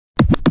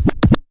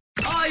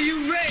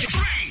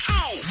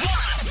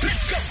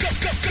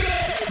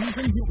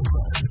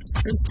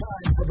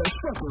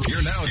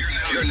You're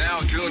now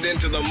tuned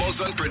into the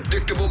most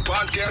unpredictable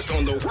podcast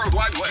on the World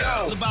Wide Web.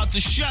 It's about to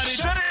shut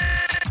it.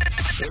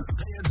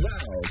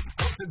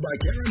 Hosted by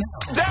Karen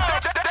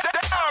Howell.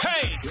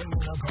 Hey! You are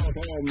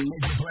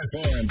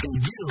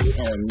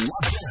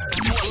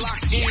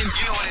locked in. You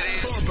know what it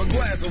is. Pour up a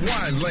glass of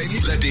wine,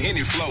 ladies. Let the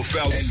Henny flow,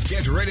 fellas. And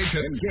get ready to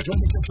turn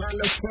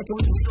this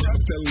fucking up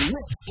to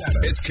lip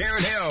shatter. It's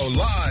Karen Hill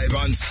live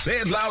on Say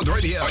It Loud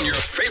Radio. On your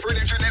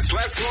favorite internet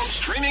platform,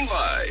 streaming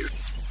live.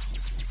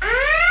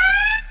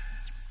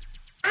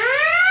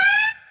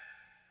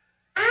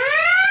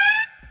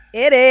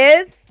 It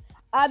is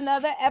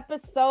another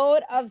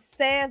episode of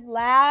Say It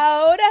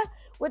Loud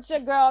with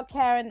your girl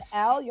Karen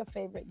L, your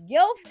favorite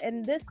gilf.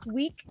 And this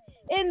week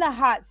in the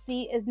hot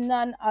seat is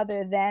none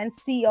other than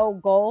CO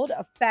Gold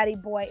of Fatty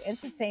Boy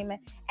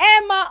Entertainment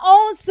and my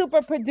own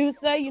super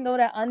producer. You know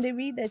that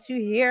underread that you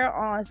hear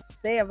on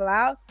Say It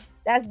Loud?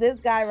 That's this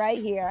guy right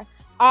here.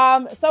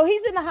 So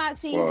he's in the hot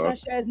seat. He's gonna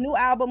share his new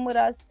album with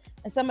us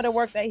and some of the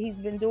work that he's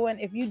been doing.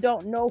 If you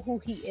don't know who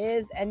he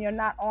is and you're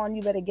not on,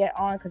 you better get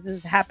on because this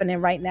is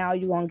happening right now.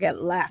 You won't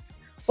get left.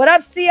 What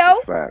up, CO?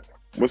 Fact.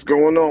 What's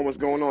going on? What's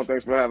going on?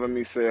 Thanks for having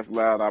me, Say It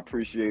Loud. I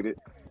appreciate it.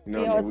 You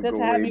know, it's good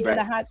to have you in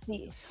the hot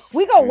seat.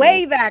 We go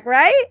way back,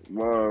 right?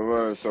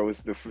 Word. So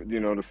it's the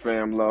the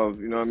fam love.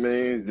 You know what I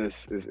mean?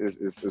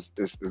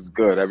 It's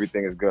good.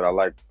 Everything is good. I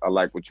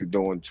like what you're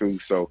doing too.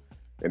 So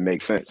it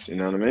makes sense. You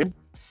know what I mean?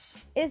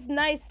 It's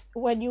nice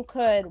when you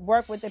could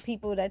work with the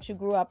people that you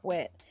grew up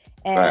with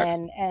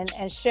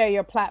and share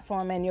your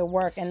platform and your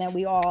work, and then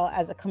we all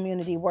as a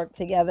community work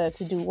together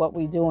to do what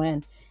we're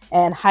doing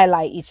and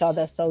highlight each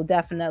other. So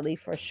definitely,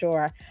 for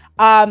sure.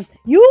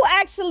 You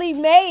actually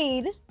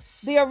made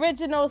the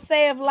original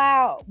Say It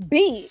Loud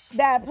beat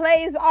that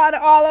plays on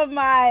all of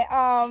my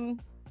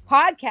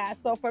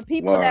podcasts. So for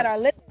people that are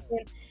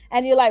listening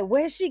and you're like,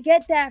 where'd she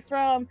get that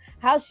from?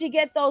 How'd she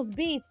get those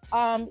beats?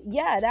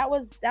 Yeah, that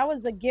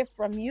was a gift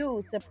from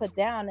you to put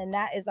down, and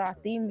that is our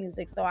theme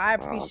music. So I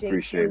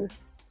appreciate you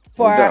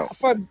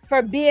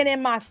for being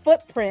in my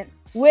footprint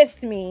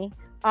with me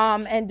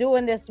and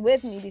doing this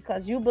with me,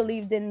 because you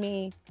believed in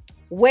me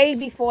way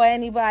before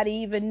anybody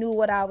even knew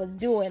what I was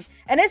doing.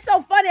 And it's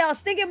so funny. I was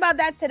thinking about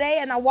that today,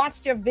 and I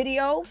watched your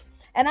video,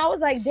 and I was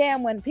like,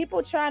 damn, when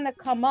people trying to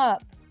come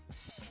up,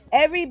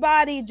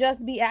 everybody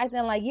just be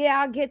acting like,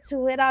 yeah, I'll get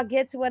to it.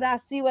 I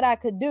see what I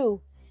could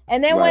do.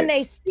 And then when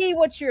they see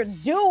what you're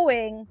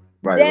doing,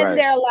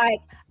 they're like,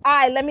 all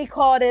right, let me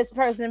call this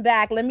person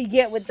back. Let me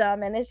get with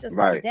them. And it's just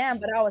like, damn,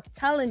 but I was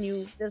telling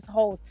you this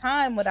whole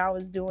time what I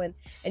was doing,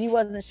 and you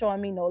wasn't showing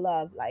me no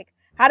love. Like,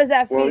 how does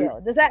that feel?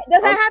 Does that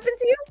happen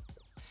to you?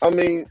 I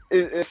mean,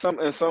 it's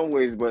in some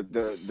ways, but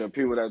the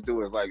people that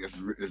do it, like,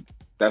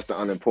 that's the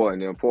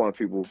unimportant. The important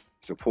people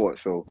support.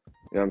 So,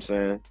 you know what I'm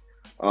saying?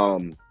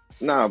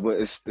 But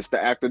it's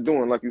the act of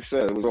doing, like you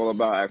said. It was all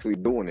about actually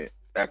doing it,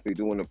 actually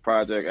doing the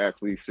project,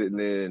 actually sitting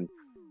there and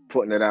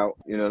putting it out,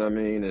 you know what I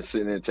mean? And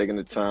sitting there taking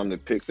the time to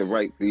pick the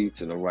right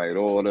beats in the right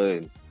order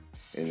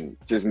and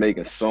just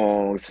making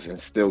songs and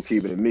still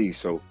keeping it me.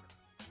 So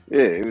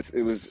yeah,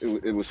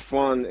 it was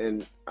fun,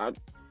 and I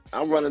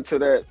run into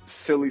that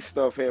silly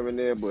stuff here and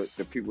there, but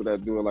the people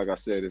that do it, like I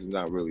said, is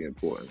not really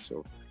important.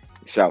 So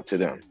shout to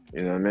them.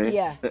 You know what I mean?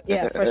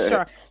 Yeah, for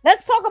sure.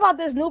 Let's talk about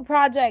this new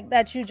project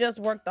that you just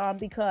worked on,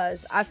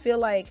 because I feel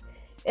like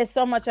it's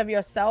so much of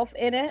yourself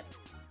in it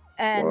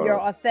and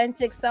your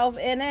authentic self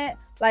in it.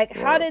 Like,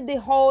 how did the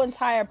whole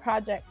entire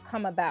project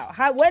come about?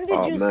 When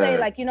did you say,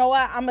 like, you know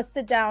what, I'm gonna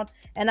sit down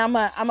and I'm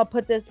gonna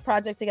put this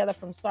project together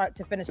from start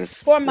to finish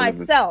for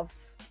myself?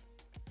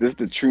 This is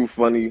the true,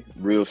 funny,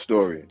 real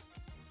story.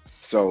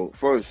 So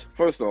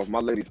first off, my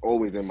lady's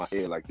always in my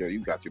ear, like, yo,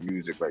 you got your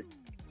music,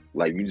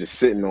 like you just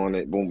sitting on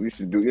it. Boom, we used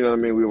to do, you know what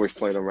I mean? We always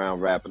playing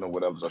around, rapping or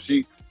whatever. So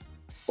she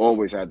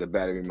always had the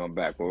battery in my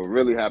back. But what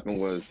really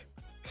happened was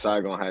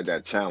Saigon had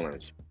that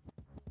challenge.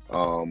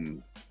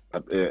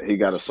 He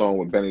got a song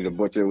with Benny the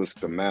Butcher. It was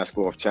the Mask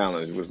Off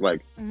Challenge. It was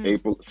like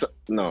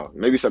September.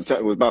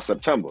 It was about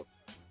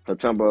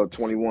September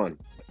 21.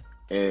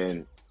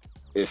 And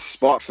it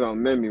sparked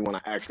something in me when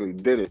I actually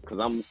did it,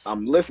 because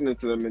I'm listening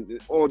to them,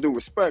 and all due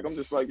respect, I'm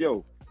just like,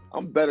 yo,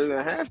 I'm better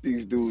than half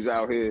these dudes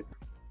out here.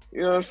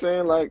 You know what I'm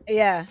saying? Like,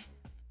 yeah.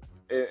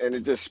 And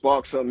it just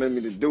sparked something in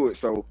me to do it.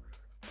 So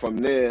from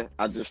there,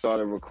 I just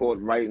started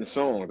writing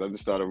songs. I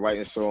just started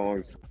writing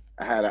songs.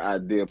 I had an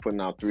idea of putting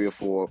out 3 or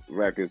 4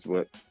 records,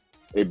 but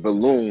it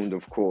ballooned,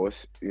 of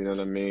course. You know what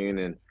I mean?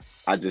 And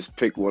I just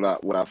picked what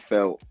I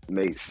felt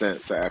made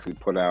sense to actually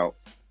put out.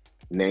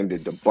 Named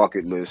it The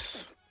Bucket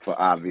List for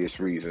obvious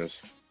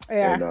reasons.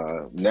 Yeah.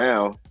 And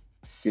now,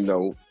 you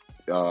know,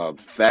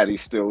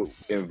 Fatty's still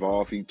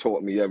involved. He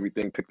taught me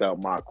everything, picked out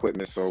my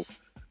equipment. So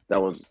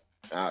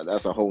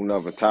that's a whole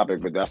nother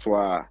topic, but that's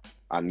why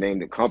I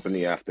named the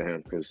company after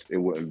him, because it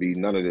wouldn't be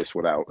none of this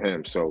without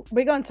him. So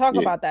we're gonna talk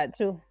about that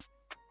too.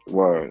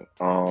 Word.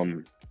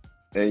 And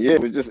yeah,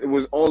 it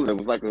was all of it.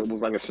 It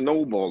was like a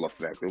snowball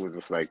effect. It was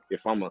just like,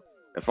 if I'm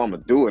gonna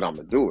do it, I'm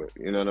gonna do it.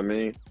 You know what I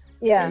mean?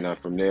 Yeah. And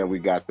from there we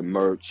got the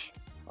merch.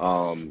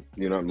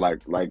 You know,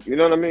 like you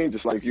know what I mean,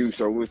 just like you.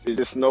 So it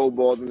just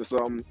snowballed into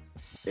something.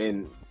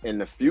 In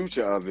the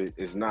future of it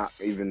is not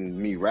even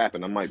me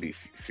rapping. I might be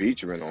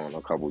featuring on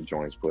a couple of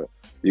joints, but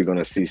you're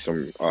gonna see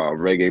some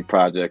reggae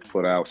projects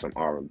put out, some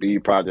R&B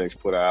projects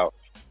put out,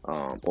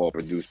 all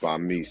produced by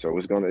me. So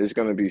it's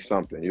gonna be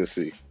something. You'll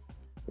see.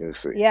 You'll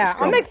see. Yeah,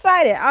 I'm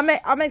excited.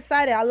 I'm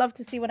excited. I love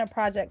to see when a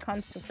project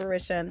comes to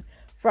fruition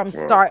from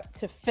start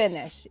to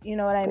finish. You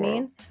know what I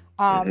mean?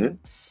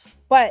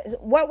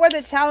 But what were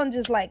the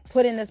challenges like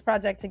putting this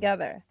project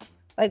together?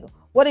 Like,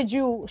 what did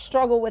you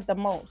struggle with the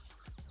most?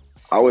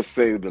 I would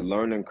say the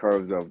learning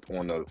curves on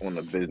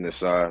the business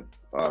side,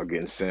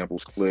 getting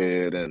samples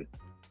cleared and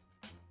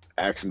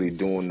actually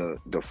doing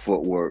the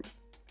footwork.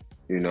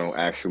 You know,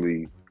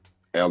 actually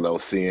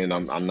LLCing.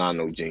 I'm not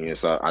no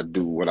genius. I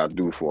do what I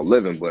do for a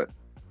living, but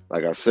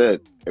like I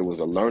said, it was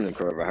a learning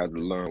curve. I had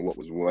to learn what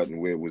was what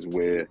and where was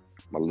where.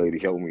 My lady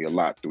helped me a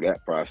lot through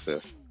that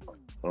process.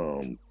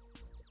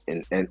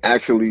 And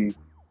actually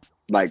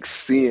like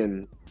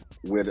seeing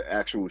where the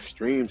actual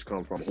streams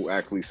come from, who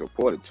actually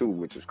support it too,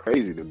 which is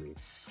crazy to me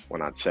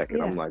when I check it.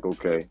 I'm like,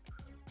 okay.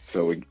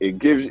 So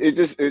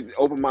it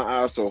opened my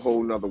eyes to a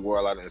whole nother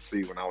world I didn't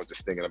see when I was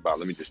just thinking about,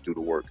 let me just do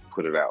the work,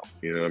 put it out.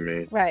 You know what I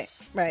mean?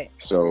 Right.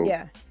 So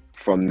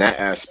from that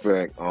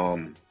aspect,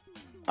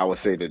 I would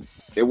say that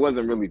it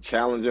wasn't really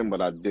challenging,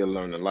 but I did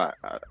learn a lot.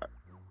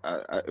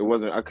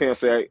 I can't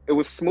say it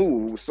was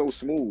smooth. It was so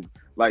smooth.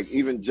 Like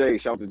even Jay,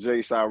 shout out to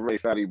Jay Ray,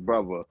 Fatty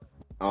Brother.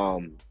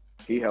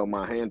 He held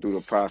my hand through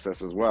the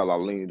process as well. I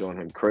leaned on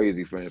him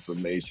crazy for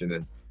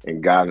information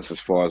and guidance as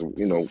far as,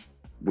 you know,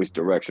 which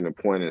direction to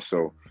point in.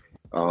 So,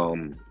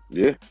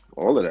 yeah,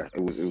 all of that.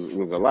 It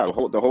was a lot.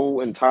 The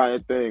whole entire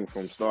thing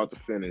from start to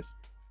finish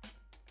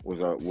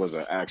was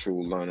an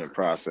actual learning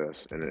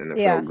process, and it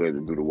felt good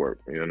to do the work.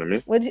 You know what I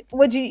mean?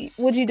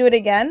 Would you do it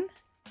again?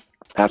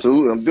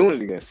 Absolutely, I'm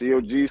doing it again.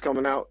 COG's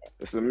coming out.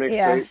 It's a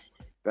mixtape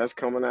that's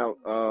coming out.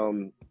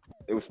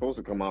 It was supposed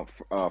to come out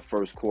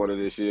first quarter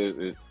this year.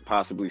 It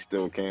possibly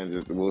still can.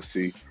 Just we'll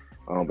see.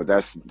 But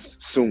that's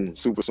soon,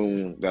 super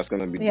soon. That's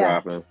gonna be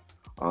dropping.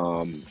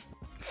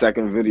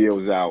 Second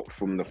video's out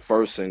from the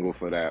first single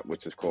for that,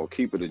 which is called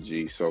 "Keep It a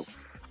G." So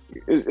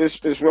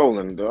it's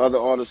rolling. The other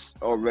artists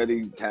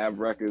already have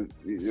records.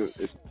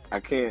 I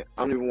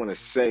don't even want to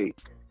say.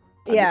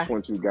 I just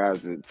want you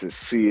guys to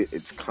see it.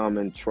 It's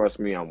coming. Trust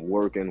me. I'm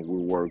working. We're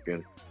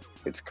working.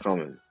 It's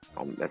coming.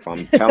 If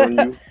I'm telling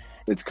you,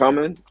 it's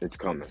coming. It's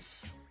coming.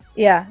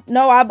 Yeah.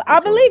 No, I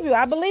believe you.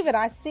 I believe it.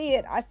 I see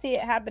it. I see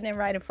it happening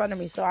right in front of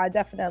me. So I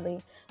definitely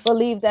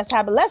believe that's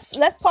happening.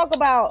 Let's talk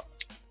about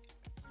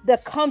the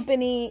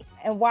company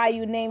and why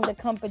you named the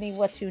company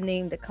what you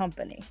named the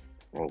company.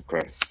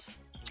 Okay.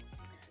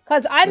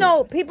 Because I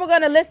know people are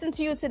going to listen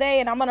to you today,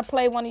 and I'm going to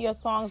play one of your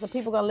songs, and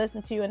people are going to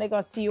listen to you, and they're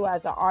going to see you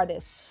as an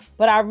artist.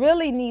 But I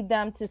really need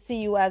them to see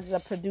you as a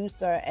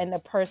producer and a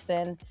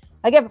person.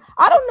 Like, if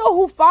I don't know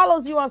who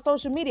follows you on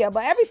social media,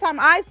 but every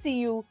time I see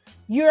you,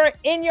 you're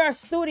in your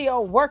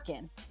studio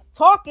working,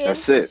 talking,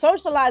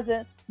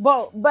 socializing,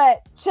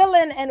 but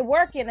chilling and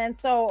working. And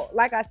so,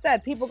 like I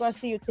said, people are going to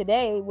see you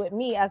today with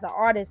me as an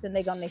artist, and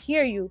they're going to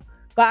hear you.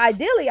 But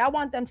ideally, I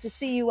want them to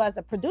see you as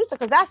a producer,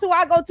 because that's who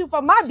I go to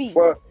for my beat.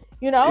 Well,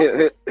 you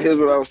know, here's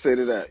what I would say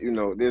to that. You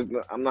know,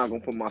 I'm not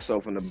gonna put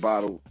myself in the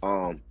bottle.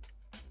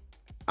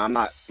 I'm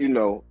not, you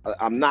know,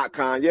 I'm not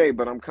Kanye,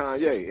 but I'm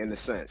Kanye in a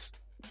sense.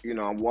 You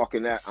know, I'm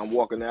walking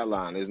that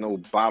line. There's no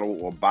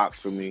bottle or box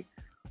for me.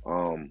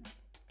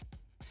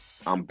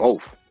 I'm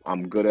both.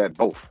 I'm good at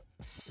both.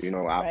 You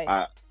know,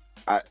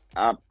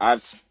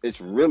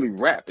 it's really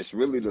rap. It's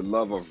really the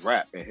love of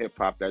rap and hip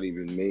hop that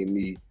even made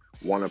me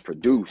want to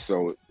produce.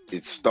 So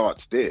it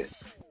starts there.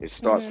 It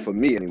starts for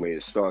me anyway.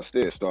 It starts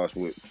there. It starts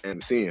with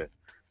MCing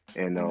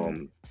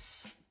and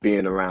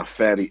being around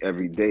Fatty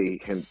every day.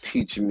 Him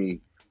teaching me,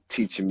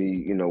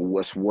 you know,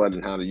 what's what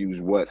and how to use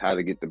what, how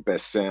to get the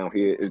best sound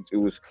here. It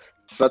was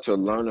such a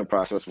learning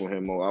process with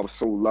him. I was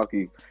so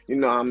lucky. You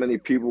know how many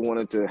people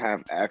wanted to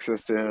have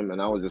access to him, and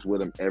I was just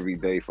with him every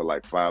day for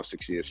like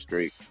 5-6 years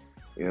straight.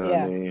 You know what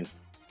I mean?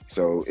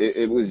 So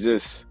it was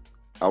just,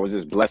 I was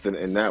just blessed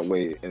in that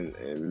way in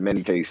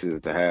many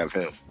cases to have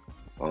him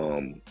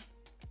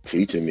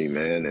teaching me,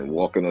 man, and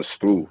walking us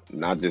through.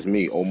 Not just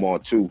me, Omar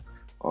too.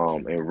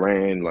 And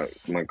ran like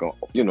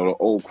you know, the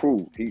old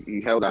crew.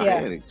 He held our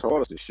hand. He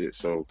taught us the shit.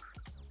 So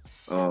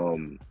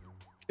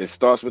it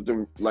starts with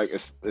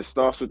it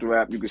starts with the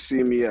rap. You can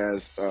see me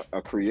as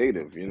a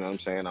creative. You know what I'm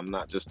saying? I'm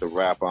not just a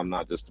rapper. I'm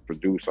not just a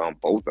producer. I'm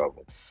both of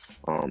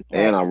them.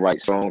 And I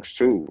write songs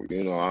too.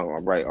 You know, I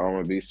write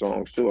R&B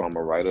songs too. I'm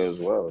a writer as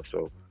well.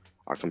 So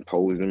I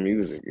compose the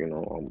music. You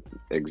know, I'm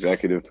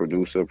executive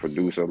producer.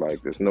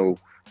 Like there's no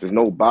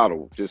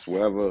bottle. Just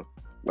wherever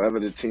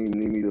the team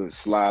need me to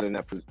slide in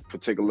that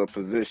particular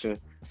position.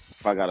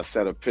 If I got to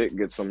set a pick,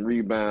 get some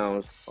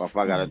rebounds, or if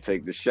I got to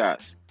take the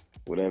shots,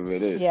 whatever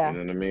it is. You know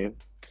what I mean?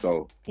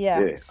 So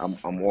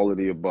I'm all of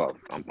the above.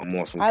 I'm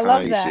on some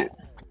Kanye shit.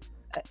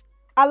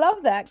 I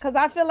love that because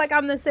I feel like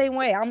I'm the same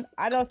way.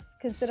 I don't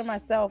consider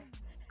myself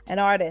an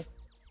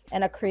artist.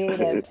 and a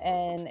creative,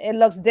 and it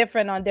looks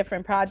different on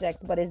different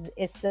projects, but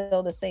it's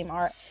still the same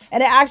art.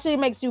 And it actually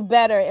makes you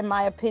better, in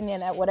my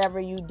opinion, at whatever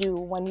you do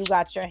when you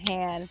got your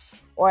hand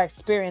or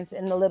experience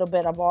in a little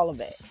bit of all of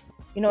it.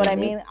 You know what I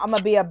mean? I'm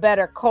gonna be a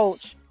better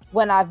coach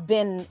when I've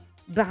been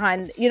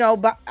behind,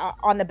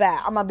 on the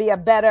bat. I'm gonna be a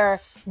better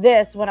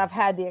this when I've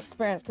had the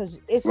experience, because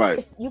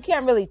it's you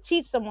can't really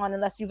teach someone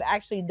unless you've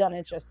actually done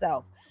it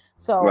yourself.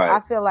 So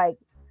I feel like,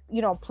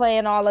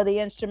 playing all of the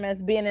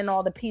instruments, being in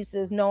all the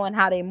pieces, knowing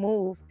how they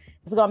move,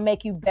 is gonna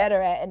make you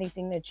better at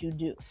anything that you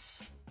do.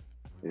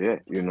 Yeah,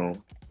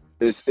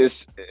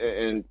 it's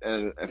and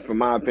from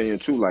my opinion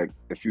too, like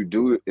if you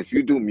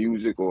do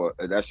music, or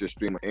that's your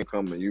stream of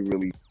income and you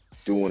really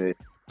doing it,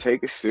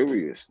 take it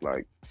serious.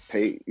 Like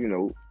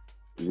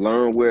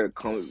learn where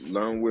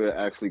it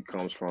actually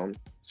comes from,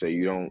 so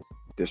you don't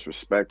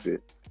disrespect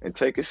it, and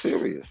take it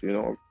serious.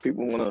 If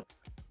people want to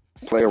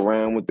play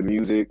around with the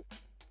music,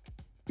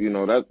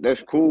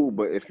 that's cool,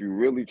 but if you're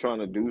really trying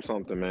to do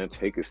something, man,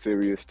 take it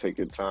serious, take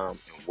your time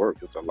and work.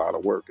 It's a lot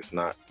of work. It's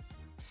not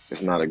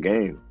a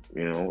game,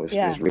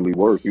 it's really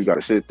work. You got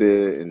to sit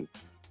there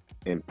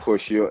and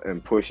push your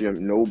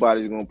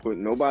nobody's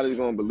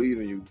gonna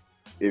believe in you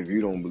if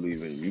you don't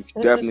believe in you.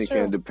 You definitely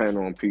can't depend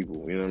on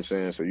people, you know what I'm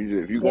saying? So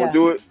if you're gonna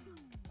do it,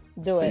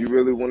 if you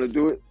really want to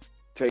do it,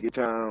 take your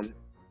time,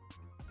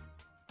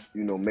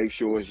 make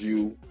sure it's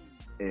you,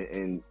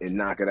 and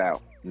knock it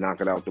out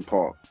the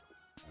park.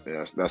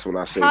 That's what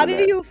I say. How do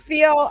you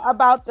feel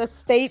about the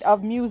state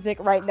of music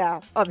right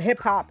now, of hip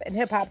hop and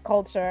hip hop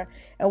culture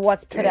and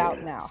what's put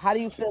out now? How do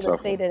you feel the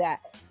state of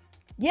that?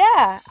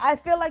 Yeah, I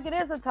feel like it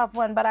is a tough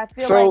one, but I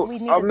feel like we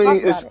need to talk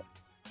about it.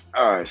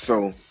 All right,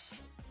 so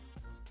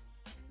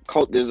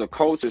there's a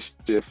culture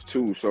shift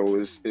too. So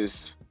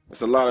it's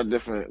a lot of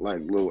different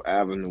like little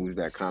avenues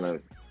that kind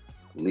of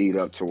lead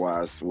up to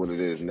why it's what it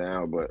is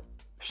now. But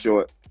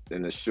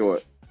in the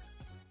short,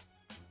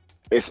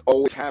 it's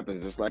always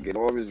happens. It's like it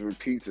always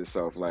repeats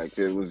itself. Like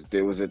there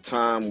was a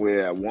time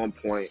where at one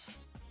point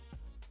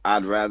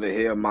I'd rather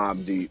hear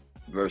Mobb Deep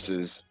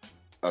versus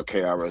a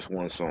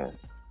KRS-One song.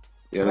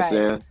 You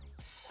understand?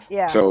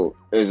 Yeah. So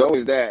there's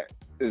always that.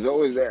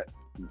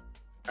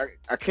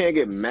 I can't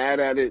get mad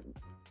at it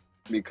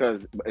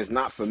because it's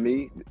not for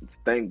me.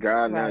 Thank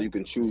God now you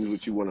can choose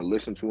what you want to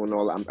listen to and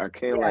all. I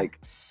can't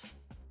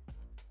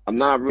I'm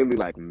not really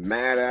like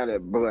mad at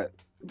it, but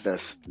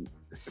that's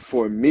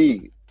for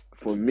me,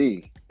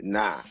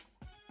 nah.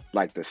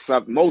 Like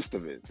most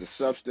of it, the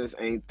substance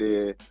ain't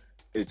there.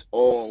 It's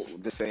all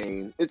the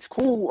same. It's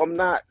cool. I'm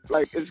not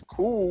like, it's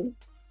cool,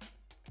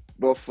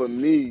 but for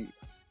me,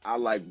 I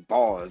like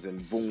bars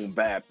and boom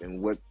bap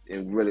and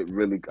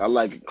really I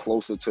like it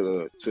closer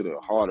to the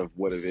heart of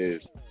what it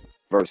is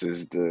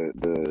versus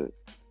the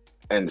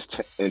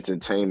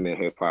entertainment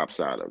hip hop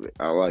side of it.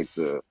 I like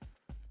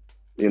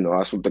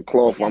that's what the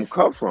cloth I'm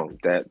cut from.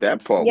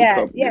 That part.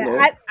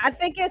 I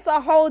think it's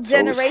a whole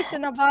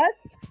generation of us,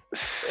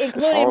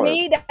 including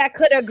me, that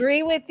could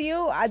agree with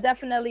you. I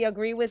definitely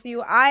agree with you.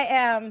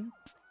 Let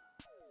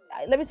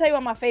me tell you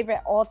what my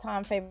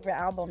all-time favorite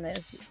album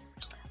is.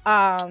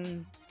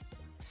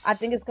 I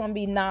think it's gonna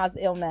be Nas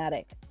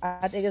Illmatic.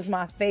 I think it's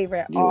my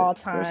favorite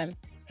all-time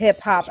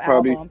hip-hop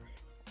album.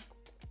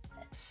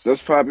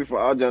 That's probably for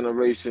our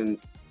generation.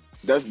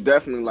 That's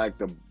definitely like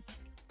the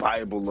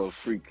Bible of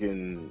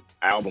freaking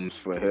albums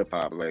for hip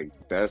hop. Like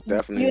that's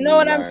definitely. You know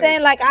what I'm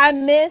saying? Like I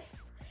miss,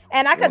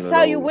 and I could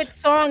tell you which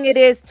song it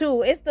is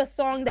too. It's the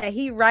song that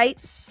he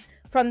writes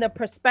from the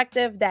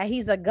perspective that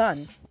he's a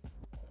gun.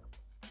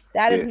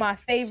 That is my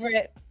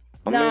favorite.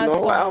 I mean,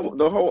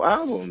 the whole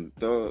album.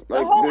 There's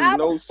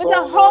no song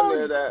on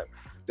there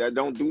that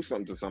don't do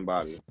something to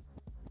somebody.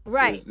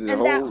 Right,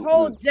 that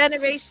whole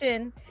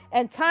generation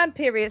and time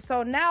period.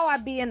 So now I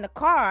be in the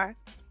car,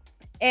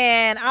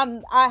 and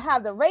I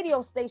have the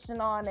radio station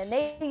on, and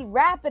they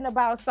rapping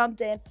about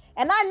something,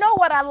 and I know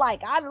what I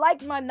like. I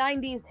like my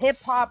 90s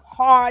hip hop,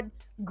 hard,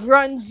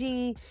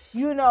 grungy,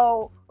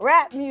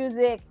 rap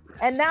music.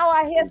 And now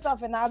I hear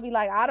stuff, and I'll be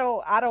like, I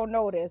don't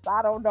know this.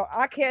 I don't know.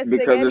 I can't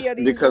sing any of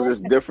these because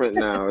it's different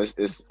now.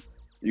 It's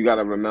you got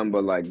to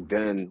remember, like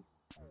then,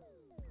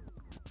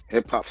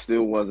 hip hop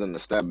still wasn't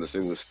established.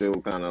 It was still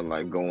kind of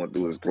like going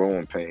through its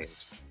growing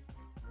pains.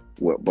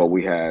 But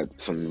we had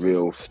some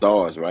real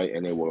stars, right?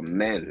 And they were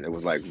men. It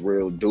was like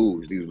real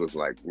dudes. These was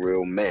like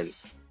real men,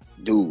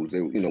 dudes.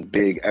 They,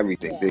 big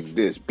everything, big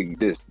this, big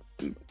this.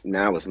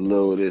 Now it's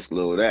little this,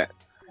 little that,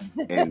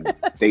 and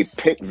they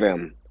pick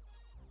them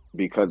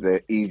because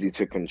they're easy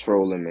to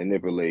control and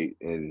manipulate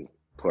and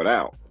put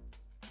out.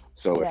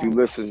 So if you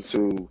listen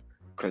to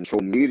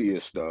control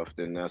media stuff,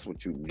 then that's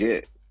what you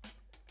get.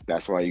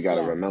 That's why you got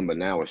to remember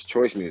now it's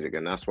choice music.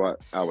 And that's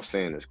what I was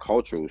saying is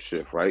cultural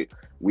shift, right?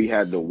 We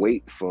had to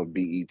wait for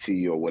BET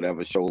or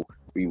whatever show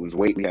we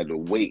had to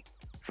wait.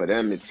 For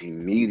them, it's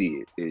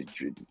immediate.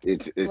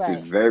 It's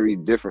very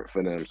different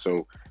for them.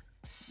 So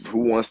who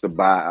wants to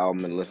buy an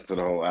album and listen to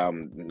the whole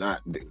album?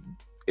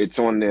 It's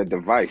on their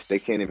device. They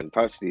can't even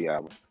touch the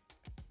album.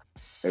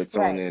 It's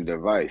on their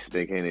device.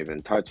 They can't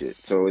even touch it.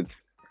 So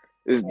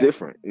it's Yeah.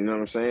 different. You know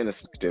what I'm saying?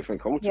 It's a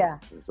different culture. Yeah.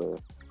 It's a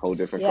whole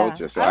different Yeah.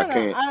 culture. So I I don't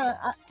know. can't.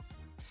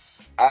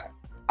 I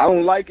I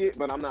don't like it,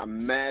 but I'm not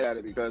mad at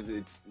it because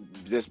it's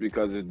just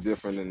because it's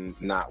different and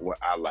not what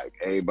I like.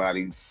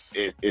 Everybody,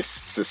 it's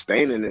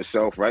sustaining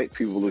itself, right?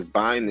 People is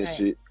buying this right.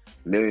 shit.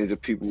 Millions of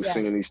people Yeah.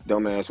 singing these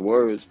dumbass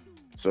words.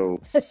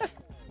 So, I'm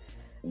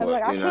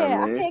like, but you know what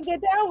I I mean? can't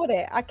get down with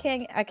it. I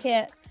can't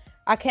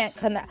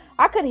connect.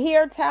 I could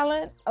hear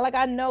talent. Like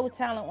I know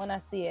talent when I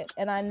see it,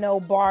 and I know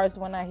bars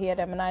when I hear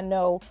them, and I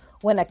know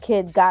when a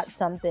kid got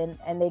something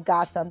and they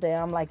got something.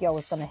 I'm like, yo,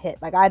 it's gonna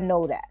hit. Like I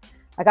know that.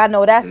 Like I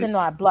know that's Mhm. in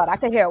my blood. I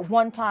could hear it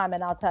one time,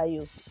 and I'll tell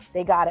you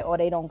they got it or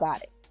they don't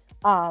got it.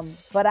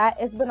 But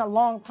it's been a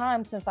long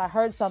time since I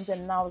heard something,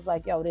 and I was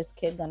like, yo, this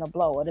kid gonna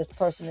blow, or this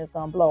person is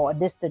gonna blow, or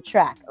this the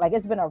track. Like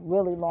it's been a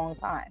really long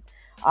time.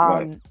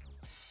 Right. Um,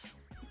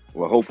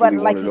 Well, hopefully but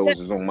one like of you said.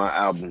 those is on my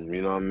album.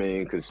 You know what I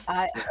mean? Because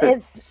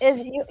It's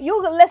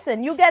you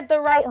listen, you get the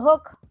right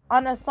hook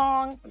on a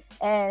song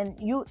and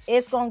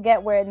it's gonna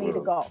get where it need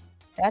to go.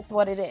 That's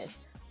what it is.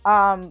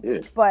 yeah,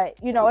 But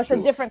you know, for it's a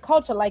sure. different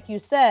culture, like you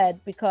said,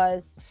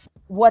 because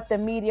what the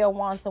media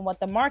wants and what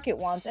the market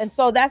wants. And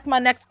so that's my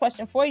next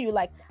question for you.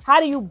 Like, how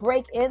do you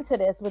break into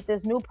this with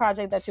this new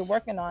project that you're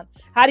working on?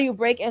 How do you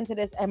break into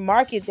this and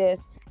market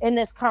this in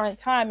this current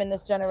time, in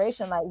this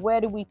generation? Like,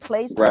 where do we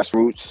place this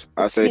Grassroots.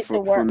 I to say keep the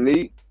for work?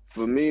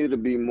 me to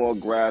be more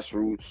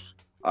grassroots.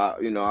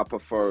 You know, I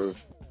prefer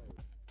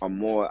a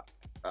more.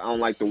 I don't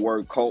like the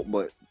word cult,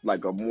 but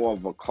like a more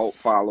of a cult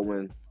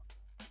following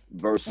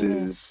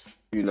versus,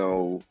 you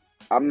know,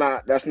 I'm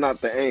not. That's not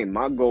the aim.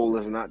 My goal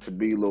is not to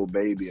be Lil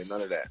Baby and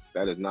none of that.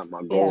 That is not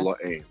my goal or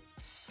aim.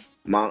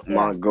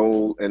 My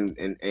goal and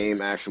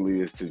aim actually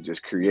is to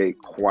just create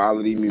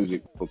quality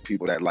music for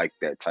people that like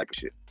that type of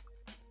shit.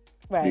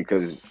 Right.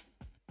 Because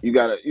you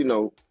gotta, you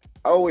know,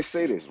 I always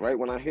say this, right?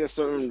 When I hear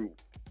certain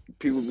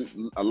people,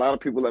 a lot of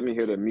people let me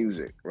hear their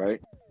music, right?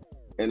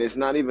 And it's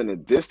not even a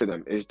diss to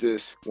them. It's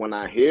just when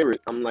I hear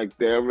it, I'm like,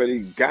 they already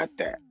got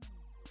that.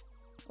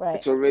 Right.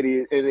 It's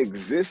already in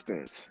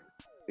existence.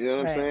 You know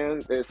what I'm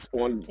saying? It's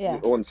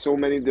on so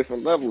many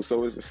different levels.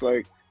 So it's just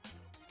like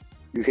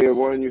you hear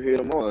one, you hear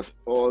them all. It's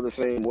all the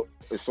same.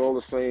 It's all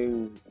the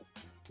same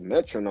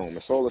metronome.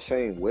 It's all the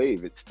same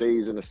wave. It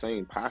stays in the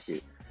same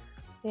pocket.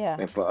 Yeah.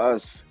 And for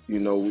us, you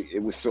know,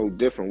 it was so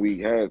different. We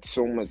had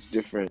so much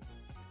different.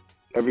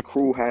 Every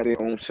crew had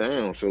their own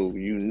sound. So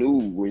you knew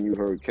when you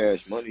heard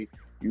Cash Money,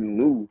 you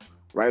knew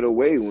right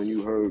away when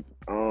you heard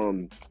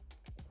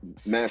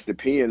Master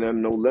P and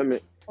them, No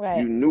Limit.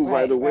 You knew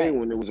right away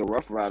when it was a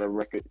Rough Rider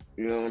record.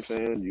 You know what I'm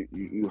saying?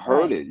 You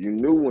heard it. You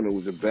knew when it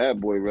was a Bad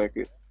Boy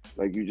record.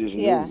 Like you just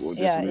knew. Or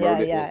just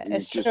heard it. You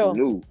It's just true.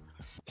 knew.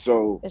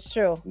 So It's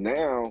true.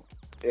 now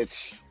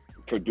it's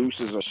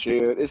producers are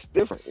shared. It's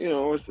different. You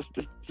know, it's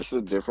just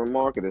a different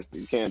market.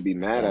 You can't be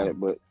mad at it,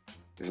 but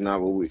it's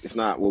not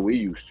what we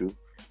used to.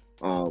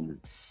 And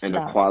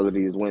the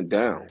quality went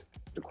down.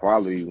 The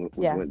quality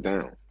went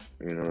down.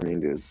 You know what I mean?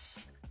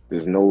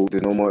 There's no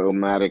more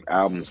Illmatic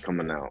albums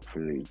coming out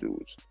from these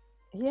dudes.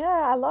 Yeah,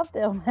 I love the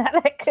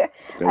Illmatic.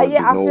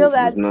 I feel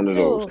that there's none of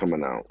those too.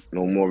 coming out.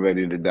 No more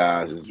Ready to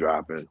Dies is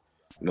dropping.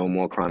 No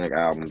more Chronic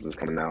albums is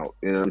coming out.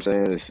 You know what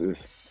I'm saying? It's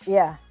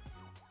yeah.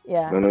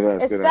 None of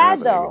that's It's gonna sad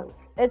happen though. again.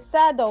 It's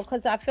sad though,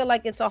 because I feel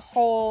like it's a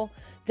whole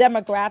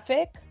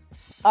demographic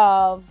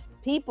of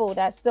people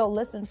that still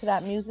listen to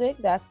that music,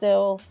 that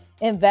still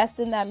invest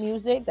in that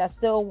music, that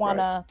still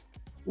wanna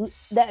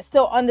that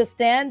still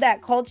understand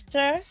that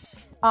culture.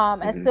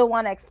 And still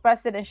want to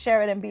express it and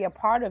share it and be a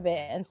part of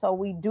it. And so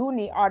we do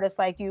need artists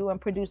like you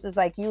and producers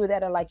like you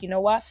that are like, you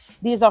know what,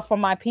 these are for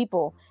my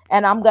people,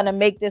 and I'm gonna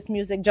make this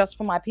music just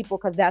for my people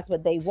because that's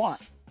what they want.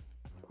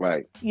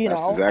 Right. You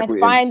That's know,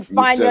 exactly, and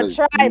find your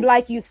tribe,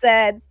 like you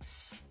said.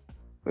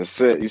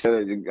 That's it. You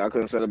said it. I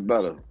couldn't say it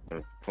better.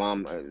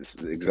 It's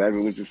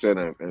exactly what you said.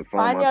 And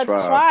find my your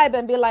tribe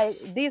and be like,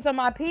 these are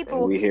my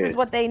people. This is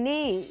what they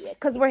need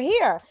because we're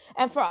here.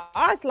 And for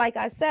us, like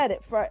I said,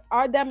 for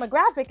our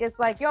demographic, it's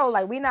like, yo,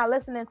 like we not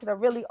listening to the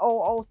really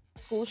old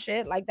school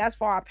shit. Like that's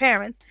for our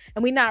parents,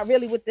 and we not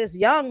really with this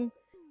young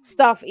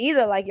stuff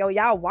either. Like, yo,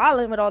 y'all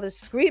wilding with all this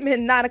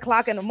screaming 9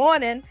 o'clock in the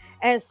morning.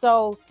 And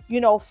so, you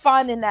know,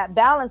 finding that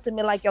balance and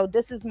be like, yo,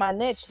 this is my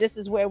niche. This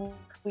is where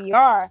we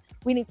are.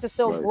 We need to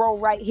still grow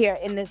right here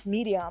in this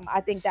medium. I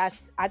think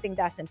that's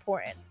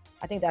important.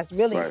 I think that's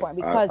really important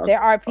because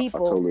there are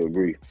people. I totally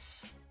agree.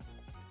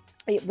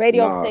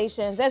 Radio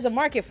stations. There's a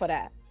market for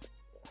that.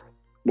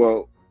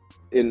 Well,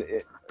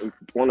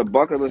 on the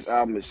Bucket List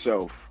album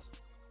itself,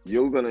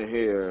 you're gonna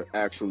hear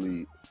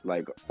actually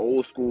like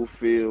old school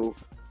feel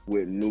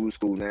with new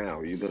school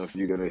now. You're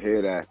gonna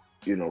hear that,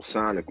 you know,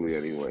 sonically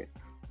anyway.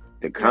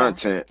 The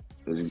content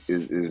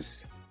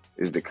is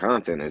the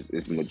content.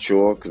 It's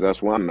mature because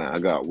that's where I'm at. I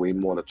got way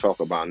more to talk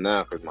about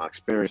now because my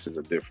experiences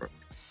are different.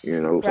 You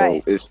know,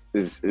 so it's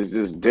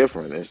just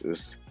different. It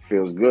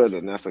feels good,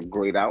 and that's a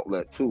great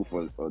outlet too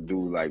for a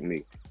dude like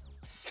me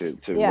to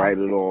write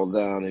it all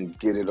down and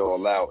get it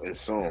all out in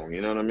song. You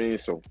know what I mean?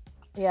 So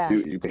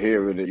you can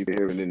hear it. You can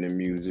hear it in the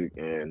music,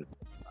 and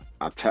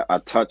I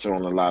touch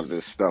on a lot of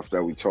this stuff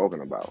that we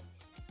talking about.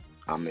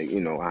 I make,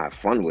 I have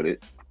fun with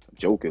it,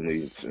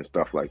 jokingly and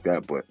stuff like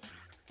that. But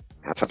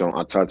I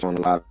touch on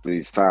a lot of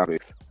these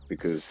topics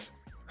because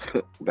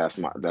that's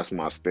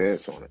my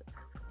stance on it.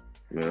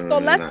 You know So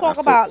what I let's mean? talk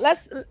about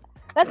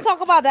let's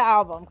talk about the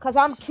album, because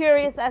I'm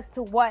curious as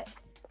to what.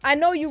 I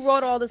know you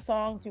wrote all the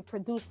songs, you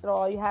produced it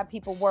all, you had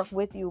people work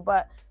with you,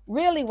 but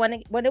really when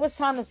it was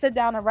time to sit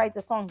down and write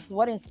the songs,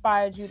 what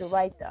inspired you to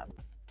write them?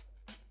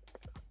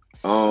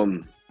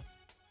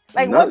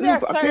 Like, was Nothing. there a I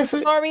certain can't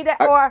say story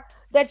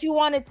that you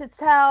wanted to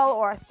tell,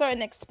 or a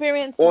certain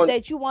experience on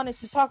that you wanted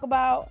to talk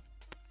about?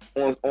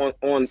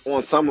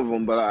 on some of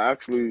them, but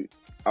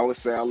I would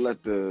say I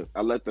let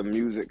the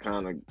music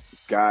kind of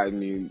guide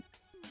me,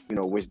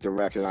 which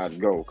direction I'd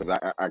go, because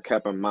I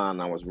kept in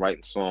mind I was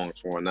writing songs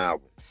for an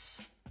album,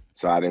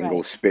 so I didn't go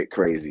Right. spit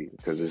crazy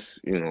because it's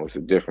a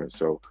difference.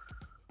 So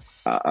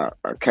I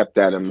kept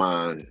that in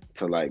mind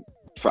to like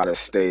try to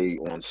stay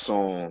on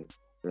song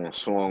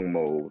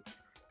mode,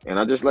 and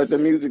I just let the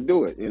music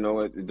do it.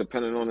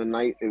 Depending on the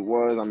night it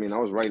was. I mean, I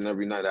was writing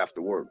every night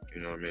after work.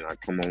 You know what I mean? I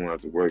come home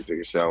after work, take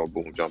a shower,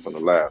 boom, jump on the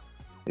lab,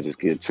 and just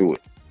get to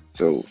it.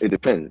 So it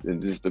depends.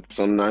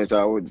 Some nights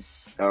I would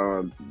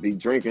be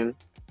drinking,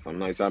 some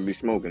nights I'd be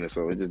smoking, and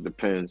so it just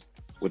depends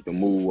what the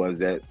mood was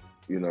that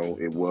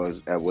it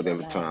was at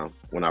whatever Right. time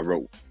when I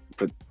wrote.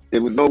 But it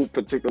was no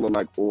particular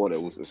like order.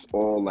 It was just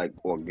all like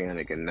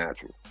organic and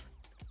natural.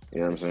 You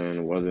know what I'm saying?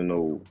 It wasn't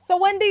no. So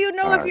when do you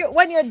know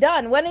when you're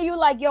done? When are you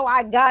like, yo,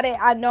 I got it,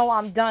 I know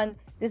I'm done,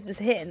 this is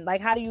hitting?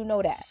 Like, how do you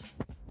know that?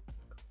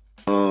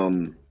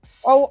 Um,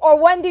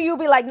 Or when do you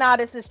be like, nah,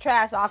 this is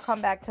trash, I'll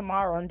come back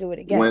tomorrow and do it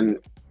again?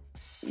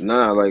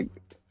 like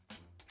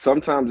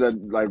sometimes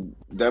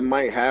that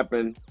might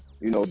happen,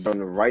 during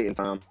the writing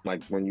time,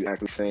 like when you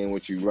actually saying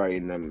what you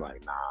write, and I'm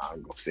like, nah,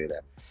 I'm gonna say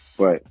that.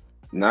 But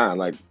nah,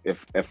 like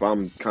if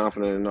I'm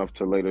confident enough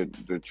to lay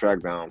the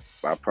track down,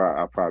 I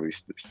probably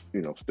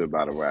stood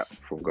by the rap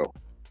from go.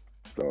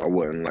 So I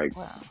wouldn't like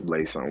Wow.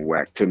 lay something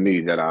whack to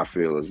me that I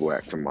feel is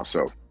whack to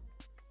myself.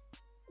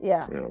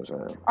 Yeah. You know what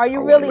I'm saying? Are I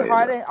you wouldn't really lay it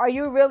hard? down. Are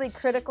you really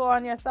critical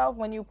on yourself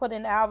when you put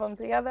an album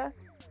together?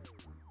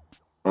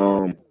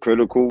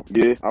 Critical,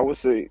 yeah. I would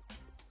say,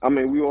 I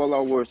mean, we all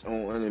our worst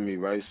own enemy,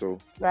 right? So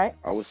Right.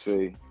 I would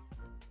say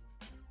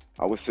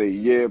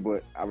yeah,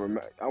 but I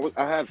remember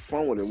I had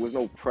fun with it. There was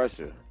no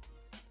pressure.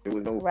 There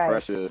was no Right.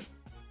 pressure.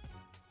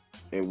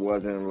 It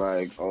wasn't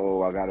like,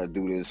 oh, I gotta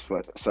do this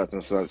for such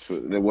and such.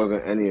 There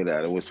wasn't any of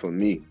that. It was for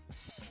me.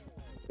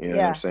 You know what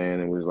Yeah. I'm saying?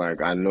 It was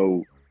like I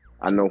know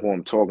who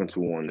I'm talking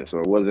to on this. So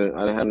it wasn't.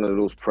 I didn't have none of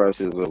those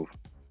pressures of.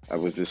 I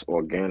was just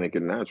organic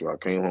and natural. I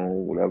came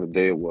home, whatever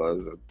day it was,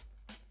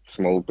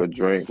 smoked or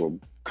drank or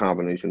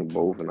combination of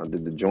both, and I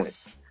did the joint.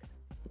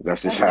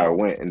 That's just That's how it dope.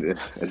 went, and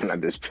then I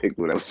just picked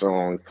whatever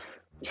songs,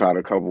 tried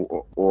a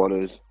couple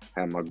orders,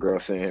 had my girl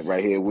sitting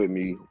right here with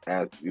me,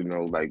 as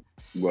like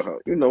with her,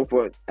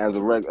 but as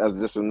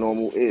just a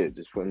normal ear,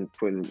 just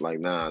putting like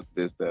nah,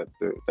 this, that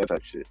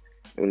type shit.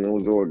 And it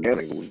was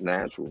organic, it was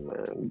natural,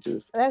 man. We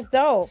just That's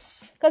dope.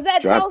 Because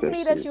that dropped tells that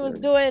me that shit, you was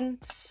man. doing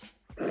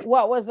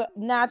what was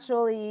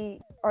naturally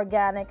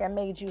organic and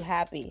made you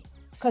happy.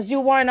 Because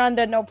you weren't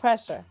under no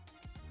pressure.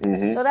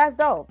 Hmm. So that's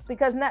dope.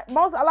 Because a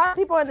lot of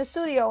people in the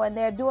studio and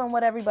they're doing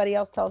what everybody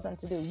else tells them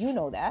to do. You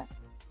know that.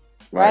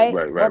 Right?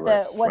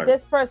 What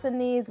this person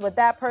needs, what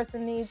that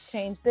person needs,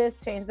 change this,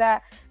 change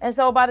that. And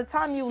so by the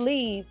time you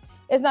leave,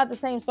 it's not the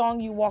same song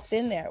you walked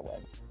in there with.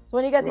 So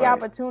when you get the Right.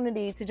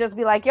 opportunity to just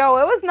be like, yo,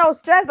 it was no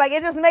stress. Like,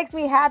 it just makes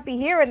me happy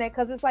hearing it,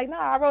 because it's like, nah,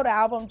 I wrote an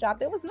album,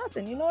 dropped. It was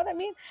nothing. You know what I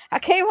mean? I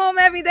came home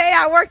every day.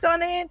 I worked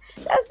on it.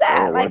 That's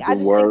that. Oh, Like, went I to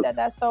just work, think that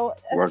that's so.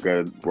 work at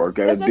a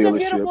It's such a dealership,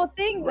 beautiful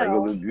thing,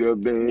 regular though.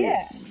 business,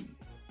 Yeah.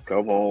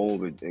 come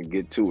home and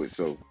get to it.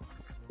 So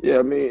yeah,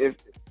 I mean, if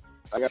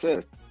like I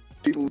said,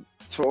 people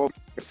talk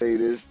and say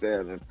this,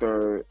 that, and the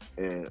third,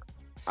 and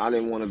I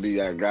didn't want to be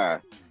that guy.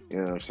 You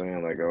know what I'm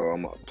saying? Like, oh,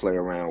 I'm gonna play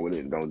around with it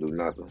and don't do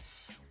nothing.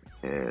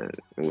 And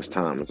it was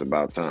time. It's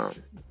about time.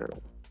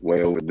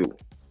 Way overdue.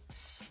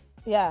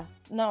 Yeah.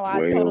 No,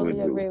 I Way totally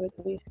overdue. agree with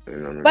you. You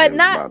know what I mean? But It's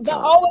not about the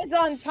time. always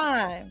on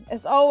time.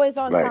 It's always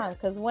on Right. time,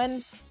 because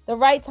when the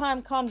right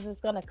time comes, it's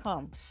gonna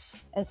come.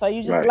 And so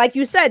you just, Right. like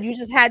you said, you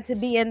just had to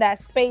be in that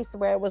space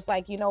where it was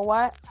like, you know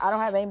what? I don't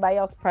have anybody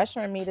else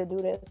pressuring me to do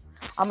this.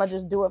 I'm gonna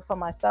just do it for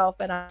myself,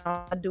 and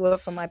I'll do it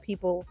for my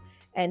people,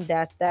 and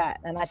that's that.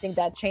 And I think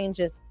that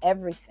changes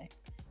everything,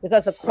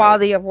 because the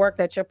quality of work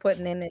that you're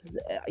putting in is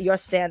your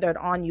standard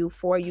on you,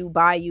 for you,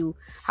 by you,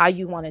 how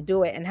you want to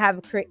do it. And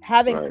having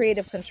Right.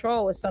 creative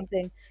control is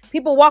something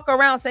people walk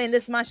around saying,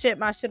 this is my shit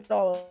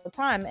all the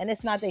time, and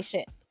it's not their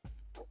shit.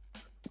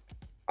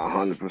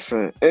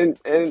 100%. And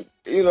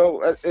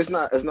it's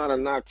not a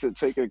knock to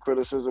taking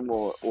criticism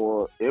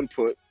or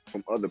input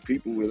from other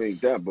people. It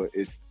ain't that, but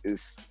it's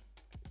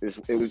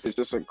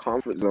just a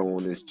comfort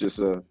zone. It's just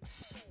a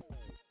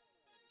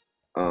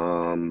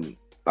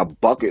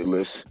bucket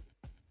list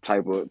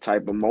type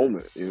of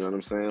moment. You know what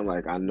I'm saying?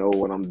 Like, I know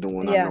what I'm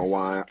doing. Yeah. I know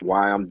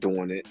why I'm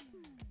doing it.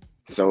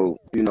 So,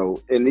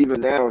 and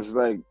even now it's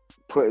like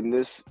putting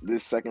this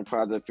second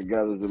project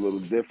together is a little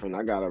different.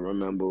 I gotta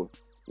remember,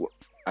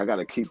 I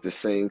gotta keep the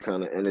same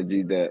kind of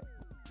energy that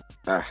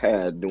I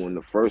had doing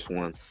the first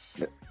one,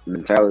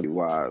 mentality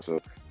wise. So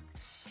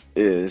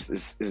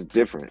it's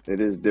different.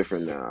 It is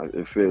different now.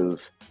 It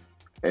feels,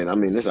 and I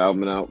mean, this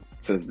album been out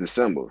since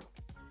December,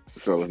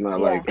 so it's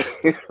not like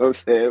you know what I'm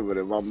saying. But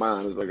in my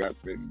mind, it's like I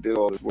did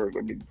all this work.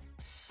 Let me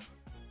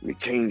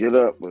change it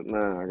up, but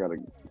nah, I gotta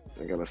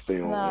stay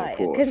on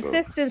course.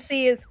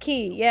 Consistency is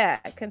key. Yeah,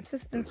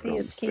 consistency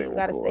is key. You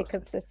gotta stay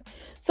consistent.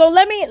 So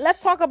let's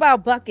talk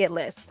about Bucket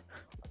List.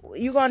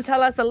 You gonna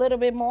tell us a little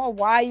bit more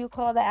why you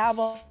call the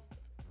album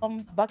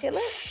Bucket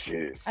List?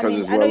 Shit, I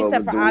mean, I know you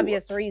said for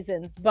obvious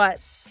reasons,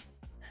 but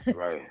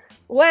right.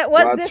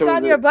 Was this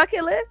on your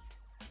bucket list?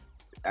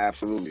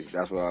 Absolutely.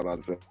 That's what I was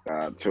about to say.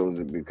 I chose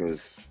it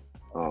because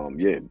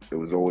it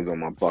was always on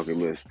my bucket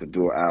list to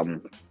do an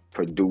album,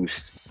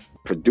 produce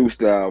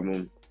the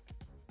album,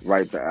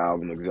 write the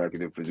album,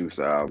 executive produce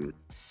the album,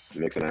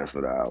 mix and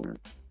master the album,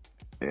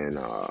 and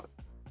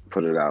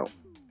put it out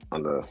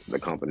under the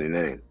company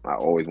name. I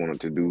wanted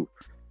to do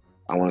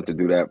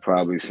that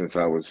probably since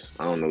I was,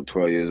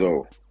 12 years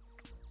old.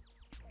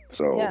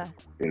 So,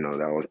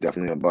 that was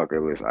definitely a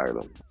bucket list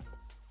item.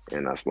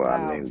 And that's why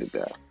I named it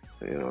that.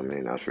 You know what I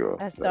mean? That's real.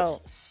 That's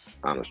dope.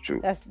 Honest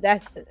truth.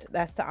 That's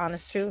the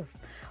honest truth.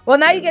 Well,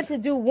 now you get to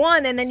do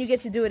one and then you get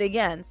to do it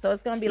again. So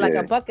it's going to be like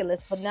a bucket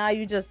list, but now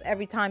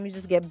every time you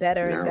just get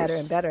better and better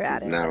and better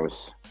at it.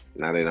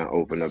 Now they done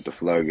open up the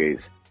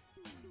floodgates.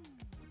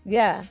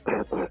 Yeah.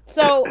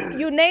 So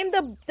you named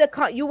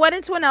you went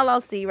into an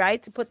LLC,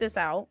 right, to put this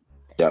out.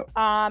 Yep.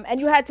 And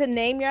you had to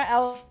name your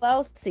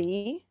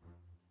LLC.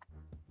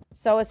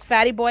 So it's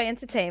Fatty Boy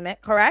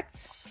Entertainment,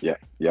 correct? Yeah.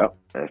 Yep.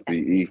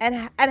 FBE.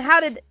 And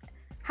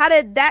how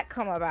did that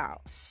come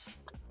about?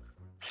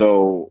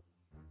 So,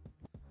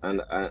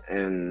 and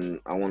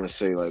I want to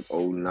say like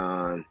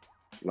 2009,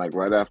 like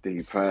right after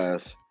he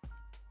passed,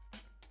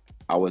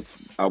 I was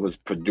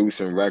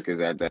producing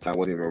records at that time. I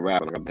wasn't even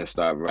rapping. Like I just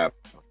started rapping.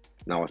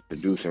 And I was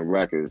producing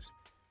records,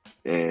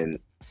 and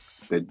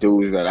the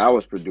dudes that I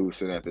was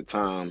producing at the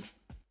time,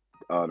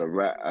 I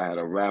had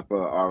a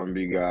rapper,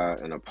 R&B guy,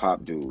 and a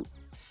pop dude,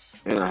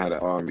 and I had an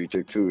R&B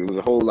chick too. It was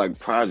a whole like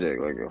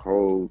project, like a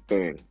whole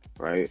thing,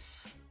 right?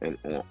 And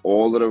on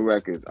all of the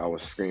records, I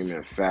was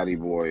screaming Fatty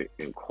Boy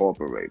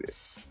Incorporated.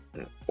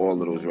 And all of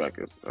those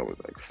records, I was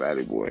like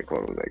Fatty Boy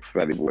Incorporated, like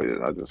Fatty Boy.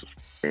 I just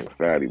screamed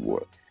Fatty Boy.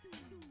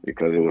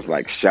 Because it was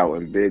like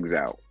shouting Biggs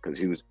out, because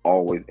he was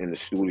always in the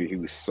studio. He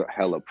was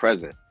hella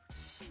present.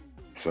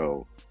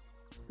 So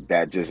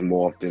that just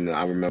morphed into,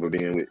 I remember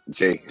being with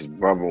Jay, his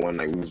brother, one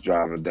night. We was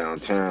driving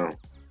downtown.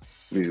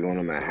 We was going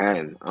to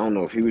Manhattan. I don't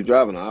know if he was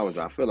driving or I was.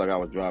 I feel like I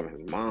was driving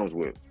his mom's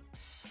whip.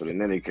 But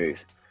in any case,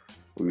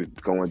 we was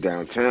going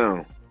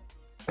downtown,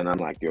 and I'm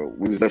like, yo,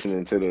 we was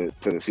listening to the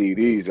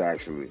CDs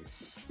actually.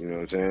 You know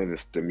what I'm saying?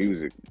 It's the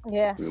music.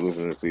 Yeah. We was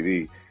listening to the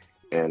CD,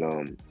 and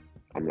I'm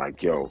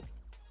like, yo.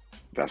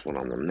 That's when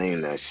I'm gonna name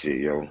that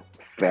shit, yo.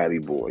 Fatty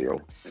Boy, yo.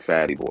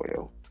 Fatty Boy,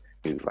 yo.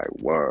 He was like,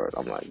 word.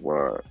 I'm like,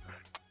 word.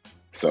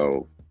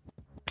 So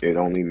it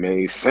only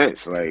made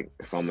sense. Like,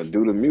 if I'm gonna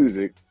do the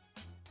music,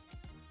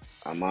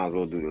 I might as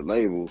well do the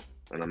label,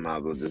 and I might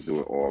as well just do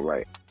it all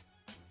right.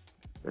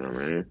 You know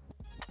what I mean?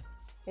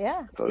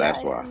 Yeah. So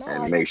that's why.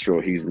 And make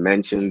sure he's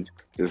mentioned,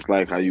 just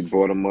like how you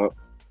brought him up.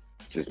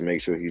 Just make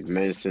sure he's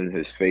mentioned,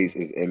 his face,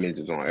 his image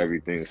is on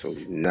everything, so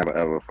he's never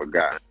ever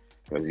forgotten.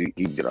 Because he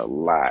did a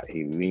lot.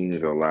 He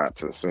means a lot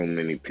to so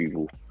many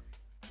people.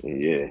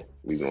 And yeah,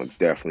 we're going to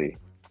definitely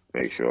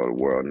make sure the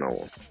world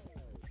know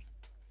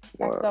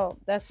him.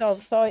 That's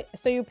dope. So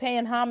you're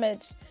paying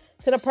homage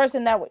to the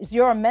person that was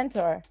your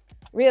mentor,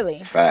 really.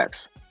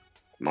 Facts.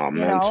 My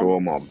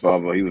mentor, my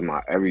brother, he was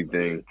my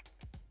everything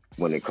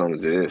when it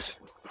comes to this,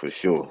 for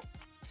sure.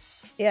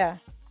 Yeah.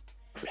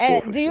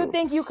 And do you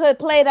think you could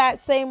play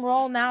that same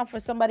role now for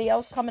somebody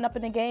else coming up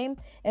in the game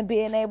and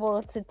being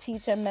able to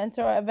teach and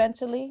mentor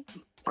eventually?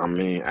 I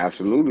mean,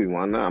 absolutely.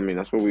 Why not? I mean,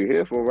 that's what we're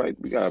here for, right?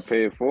 We gotta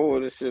pay it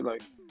forward and shit.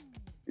 Like,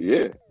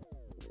 yeah.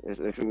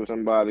 If it was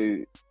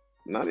somebody,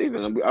 not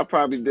even. I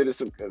probably did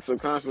it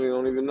subconsciously.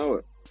 Don't even know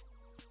it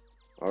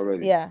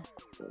already. Yeah.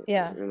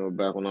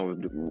 Back when I was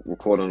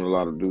recording a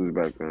lot of dudes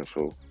back then.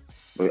 So,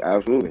 but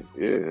absolutely,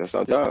 yeah, that's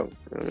our job.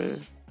 You know what I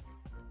mean?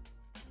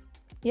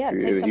 Yeah,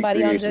 take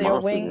somebody under your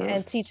wing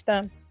and teach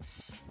them.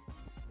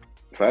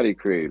 Fatty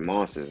created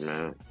monsters,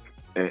 man.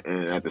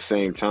 And at the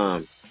same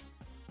time,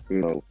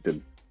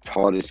 the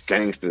hardest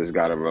gangsters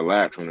got to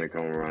relax when they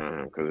come around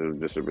him because it was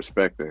just a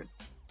respect thing.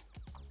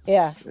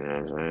 Yeah. You know what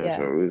I'm saying? Yeah.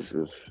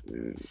 So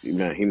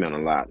he meant a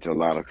lot to a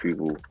lot of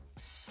people.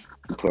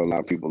 He put a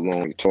lot of people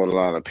on. He taught a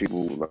lot of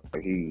people. Like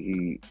that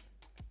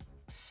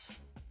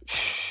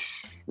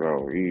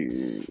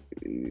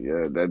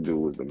dude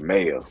was the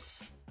mayor.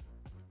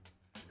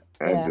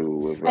 That dude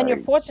was and you're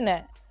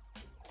fortunate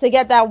to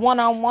get that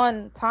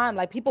one-on-one time.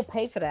 Like, people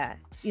pay for that,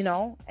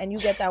 and you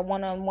get that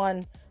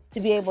one-on-one to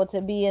be able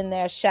to be in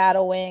there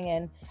shadowing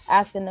and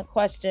asking the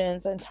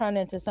questions and turn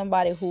into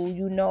somebody who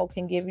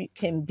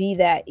can be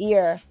that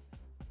ear.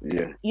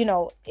 Yeah.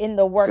 In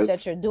the work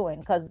that you're doing,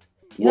 because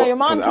your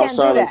mom can't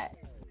do that.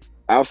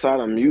 Outside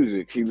of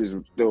music, he was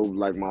still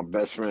like my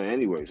best friend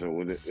anyway.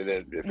 So if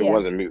it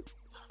wasn't music,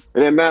 it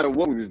didn't matter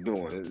what we was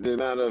doing. It didn't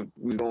matter if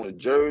we going to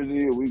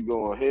Jersey or we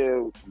going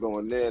here,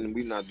 going there, and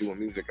we not doing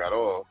music at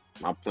all.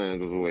 My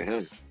plans was with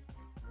him.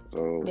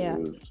 So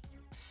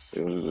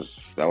it was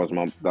just that was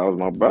my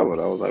brother.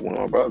 That was like one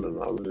of my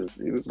brothers.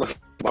 He was like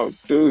my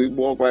dude. He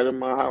walked right in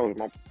my house.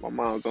 My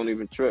mom don't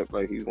even trip.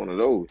 Like he's one of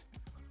those.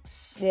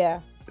 Yeah.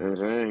 You know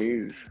what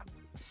I'm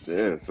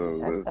saying? So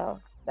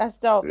that's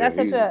dope. Yeah,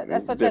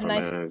 that's such a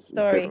nice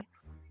story.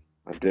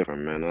 That's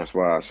different, man. That's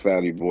why it's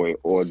Fatty Boy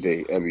all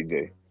day, every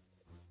day.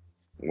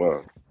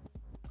 Well.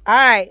 All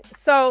right,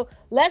 so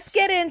let's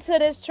get into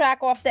this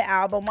track off the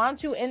album. Why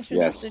don't you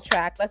introduce the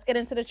track? Let's get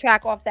into the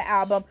track off the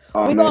album.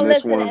 We're going to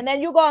listen, and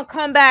then you're going to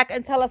come back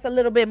and tell us a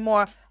little bit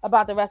more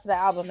about the rest of the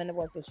album and the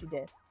work that you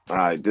did. All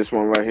right, this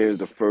one right here is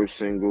the first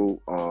single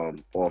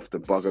off the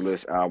Bucket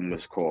List album.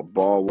 It's called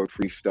Ball Work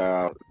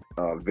Freestyle.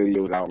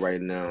 Videos out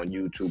right now on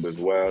YouTube as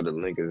well. The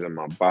link is in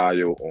my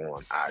bio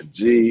on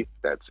IG.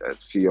 That's at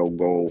CO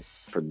Gold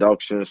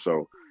Production.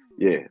 So,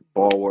 yeah,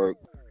 Ball Work.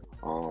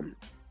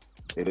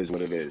 It is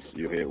what it is.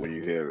 You hear it when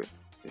you hear it.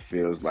 It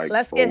feels like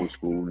old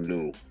school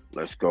new.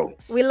 Let's go.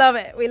 We love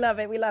it. We love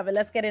it. We love it.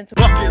 Let's get into it.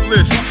 Bucket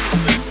List.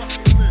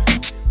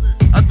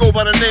 I go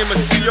by the name of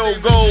CO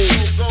Gold.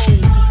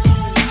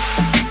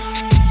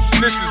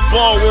 This is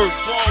Ball Work.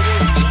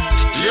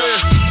 Yeah.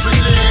 Put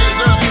your hands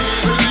up.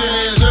 Put your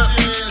hands up.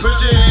 Put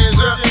your hands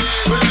up.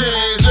 Put your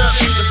hands up.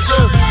 Let's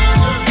go.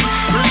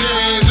 Put your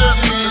hands up.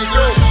 Let's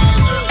go.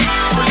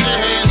 Put your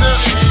hands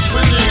up.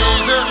 Put your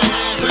hands up.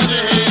 Put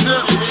your hands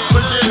up.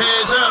 Put your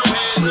hands up.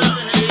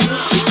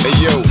 Hey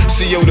yo,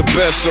 CO the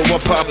best, so I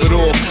pop it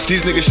off.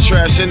 These niggas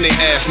trash and they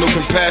ass, no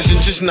compassion,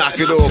 just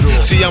knock it off.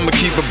 See, I'ma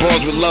keep it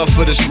bars with love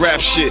for this rap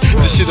shit.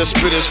 This shit I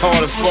spit is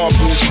hard and far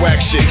from this whack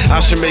shit.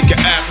 I should make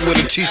an app with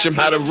it, teach him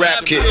how to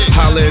rap kid.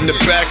 Holla in the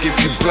back if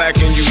you black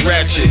and you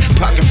ratchet.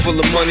 Pocket full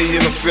of money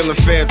and I'm feeling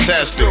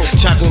fantastic.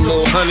 Chocolate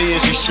little honey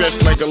and she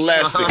stretched like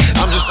elastic.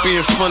 I'm just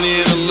being funny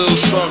and a little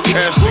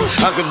sarcastic.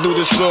 I could do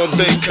this all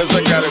day cause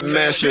I got it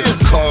mastered.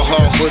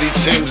 Carhartt, hoodie,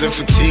 Timbs and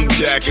fatigue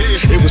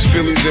jackets. It was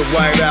Phillies and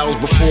White Owls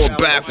before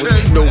backwards.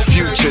 No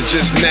future,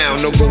 just now,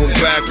 no going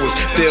backwards.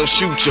 They'll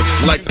shoot you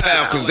like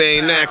pal cause they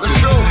ain't active.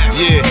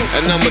 Yeah,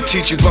 and I'ma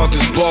teach you about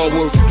this ball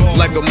work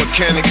like a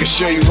mechanic and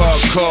show you how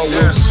a car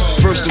works.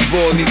 First of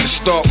all, need to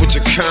start with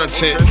your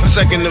content.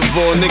 Second of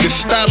all, niggas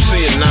stop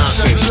saying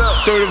nonsense.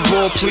 Third of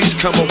all, please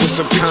come up with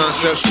some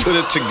concepts. Put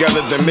it together,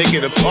 then make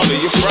it a part of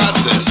your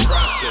process.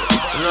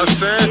 You know what I'm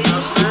saying?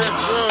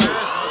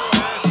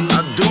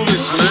 I do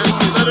this, man.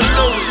 Let them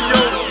know,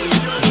 yo,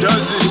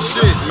 does this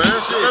shit, man.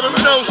 Let them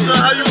know, son,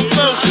 how you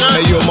flow, son.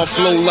 Hey, yo, my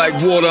flow like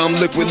water, I'm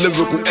liquid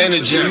lyrical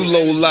energy. You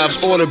low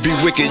lives ought to be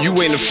wicked. You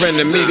ain't a friend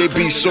of me. They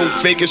be so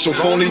fake and so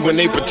phony when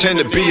they pretend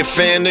to be a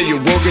fan of your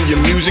work and your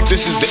music.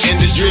 This is the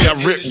industry. I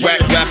rip whack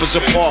rappers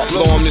apart.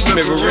 Blow on this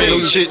mirroring,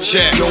 no chit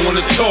chat. Don't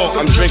wanna talk.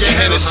 I'm drinking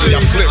Hennessy.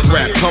 I flip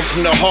rap, come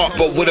from the heart,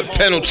 but with a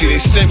penalty. They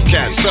simp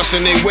cats,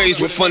 sussing their ways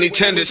with funny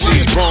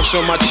tendencies. Bronx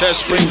on my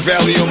chest, Spring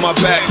Valley on my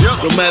back.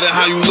 No matter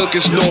how you look,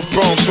 it's North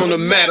Bronx on the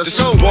map. This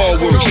is ball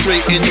work,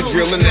 straight in your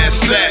grill and that's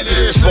that.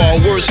 It's far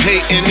worse,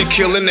 hating and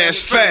killing,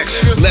 that's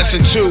facts.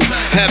 Lesson 2,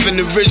 have an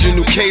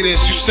original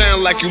cadence. You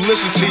sound like you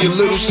listen to your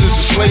little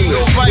sister's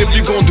playlist. If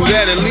you gon' do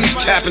that, at least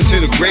tap into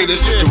the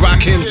greatest. The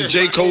Rakim, the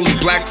J. Cole, the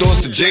Black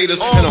Thoughts, the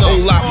Jadas, and a whole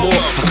lot more.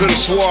 I could've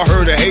swore I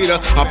heard a hater.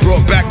 I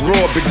brought back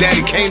Raw, Big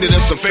Daddy Kane did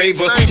us a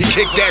favor. He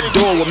kicked that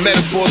door with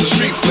metaphors and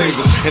street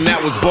flavors. And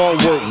that was ball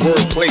work,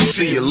 wordplay,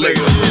 see you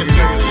later.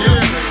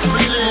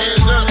 Put your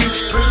hands up,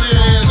 put your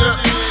hands up,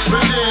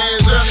 put your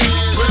hands up,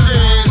 put your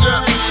hands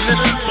up. This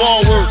is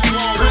ball work.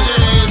 Put your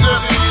hands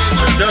up.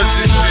 Does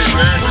this shit,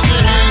 man. Put your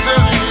hands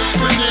up,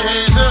 put your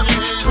hands up,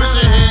 put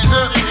your hands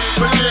up,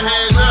 put your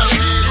hands up.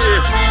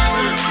 Yeah.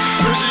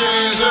 Put your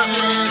hands up,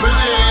 put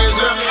your hands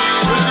up,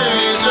 put your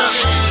hands up.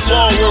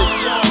 Ball work.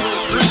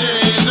 Put your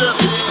hands up.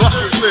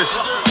 Bucket List.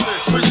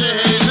 Put your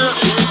hands up,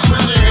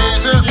 put your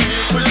hands up,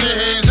 put your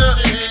hands up.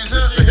 This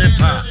is for hip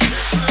hop.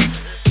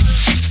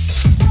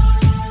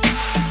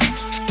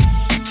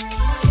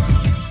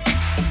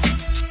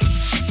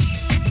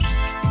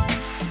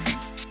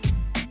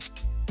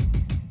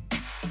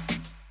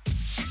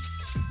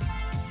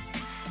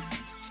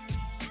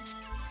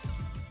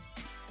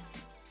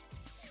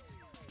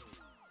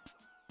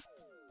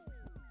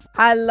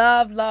 I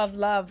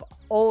love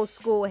old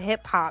school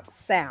hip hop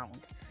sound.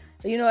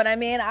 You know what I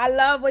mean? I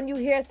love when you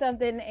hear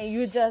something and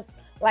you just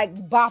like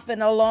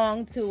bopping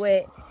along to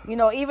it. You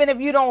know, even if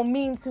you don't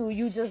mean to,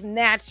 you just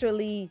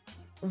naturally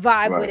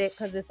vibe with it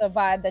because it's a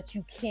vibe that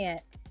you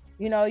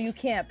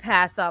can't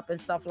pass up and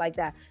stuff like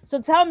that.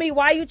 So tell me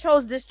why you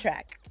chose this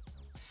track.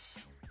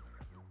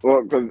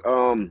 Well, because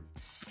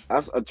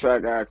that's a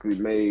track I actually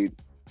made.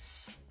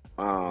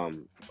 I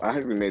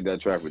actually made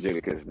that track with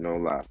Jadakiss, no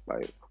lie.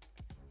 Like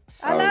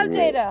I love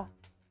Jada.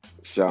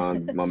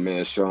 Sean, my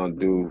man Sean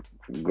Do,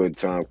 Good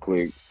Time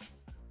Click.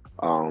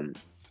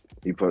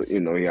 He put, he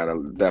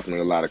had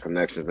definitely a lot of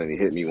connections, and he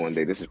hit me one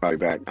day. This is probably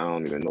back, I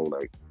don't even know,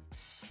 like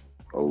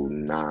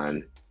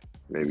 09,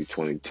 maybe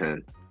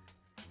 2010.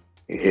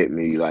 He hit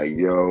me like,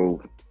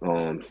 yo,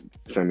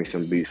 send me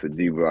some beats for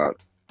D-Rock,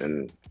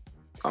 and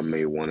I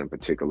made one in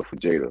particular for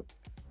Jada.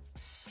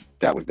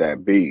 That was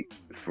that beat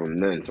from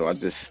then. So I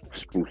just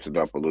spruced it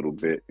up a little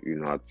bit.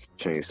 I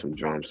changed some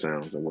drum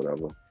sounds or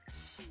whatever.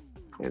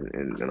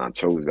 And I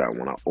chose that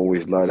one. I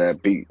always love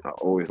that beat. And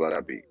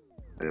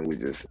it was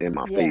just in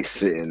my face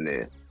sitting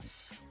there.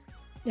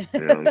 You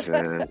know what I'm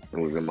saying? It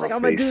was in my face.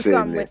 I'm gonna do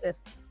something with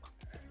this.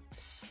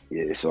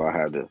 Yeah, so I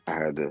had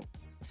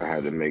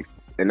to make,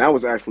 and that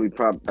was actually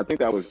I think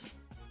that was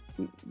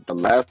the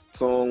last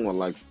song, or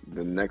like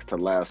the next to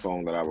last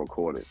song that I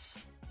recorded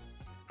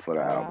for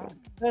the album.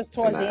 That was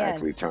towards the end.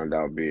 Actually turned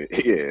out being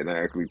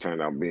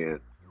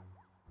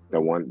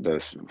the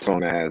song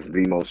that has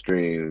the most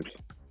streams,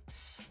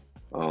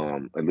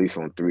 at least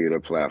on 3 of the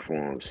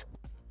platforms.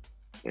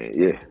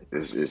 And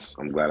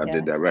I'm glad I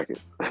did that record.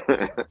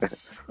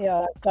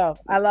 Yeah, that's dope.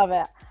 I love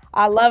it.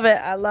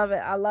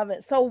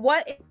 So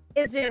what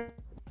is your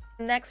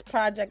next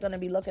project going to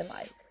be looking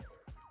like?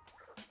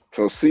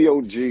 So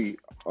COG,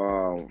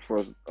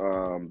 first,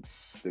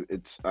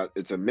 it's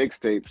a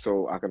mixtape,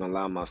 so I can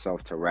allow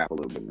myself to rap a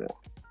little bit more.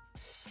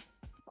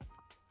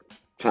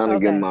 Trying to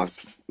give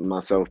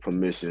myself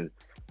permission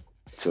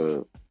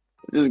to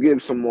just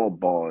give some more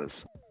bars,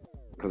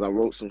 because I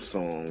wrote some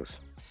songs,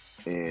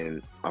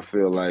 and I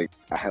feel like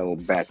I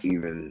held back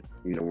even,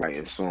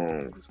 writing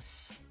songs,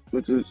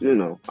 which is,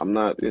 I'm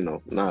not,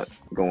 not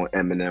going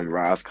Eminem,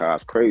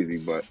 Razzcast crazy,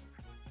 but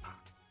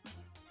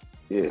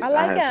yeah, I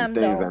like him,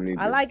 though.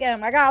 I like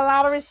him. I got a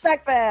lot of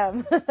respect for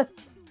him.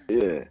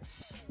 Yeah,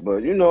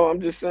 but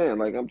I'm just saying,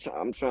 like, I'm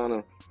trying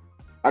to.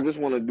 I just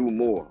want to do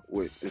more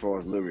as far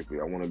as lyrically.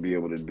 I want to be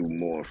able to do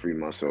more and free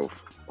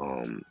myself.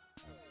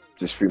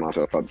 Just free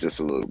myself up just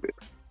a little bit.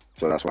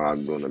 So that's why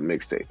I'm doing the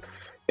mixtape,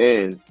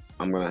 and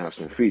I'm gonna have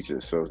some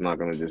features. So it's not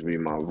gonna just be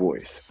my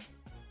voice.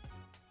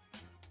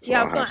 So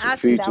I was gonna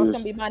ask you. That was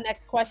gonna be my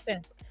next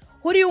question.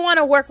 Who do you want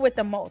to work with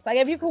the most? Like,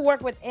 if you could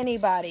work with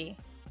anybody.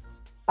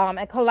 And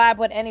collab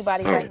with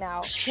anybody right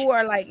now, who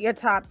are like your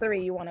top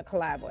 3 you want to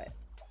collab with?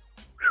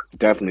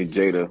 Definitely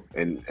Jada,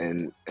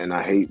 and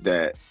I hate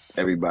that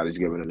everybody's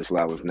giving them the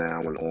flowers now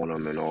and on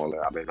them and all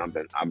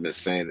that. I've been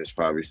saying this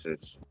probably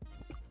since,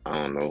 I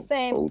don't know,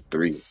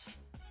 03.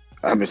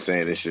 I've been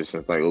saying this shit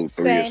since like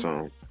 03 or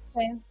something.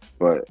 Same.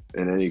 But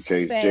in any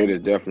case,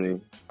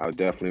 Jada I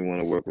definitely want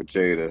to work with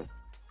Jada.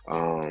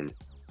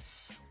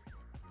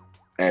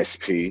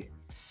 SP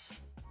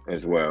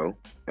as well.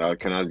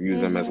 Can I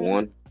use them as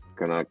one?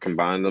 Can I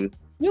combine them?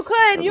 You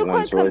could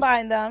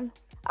combine them.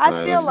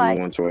 I feel like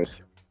one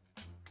choice.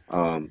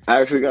 I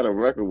actually got a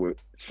record with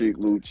Sheek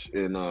Louch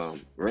and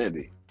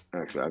Randy.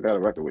 Actually, I got a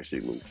record with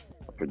Sheek Louch.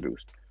 I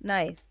produced.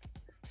 Nice.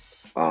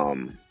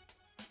 Who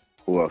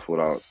else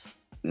without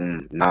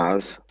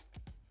Nas?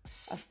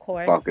 Of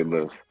course. Bucket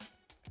List.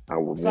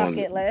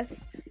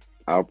 List.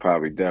 I'll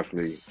probably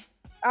definitely.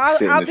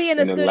 I'll be in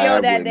the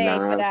studio that day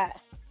for that.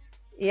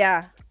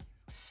 Yeah.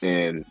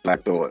 And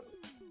Black Thought.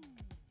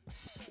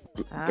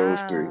 Those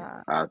 3.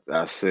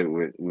 I sit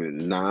with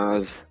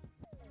Nas.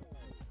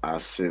 I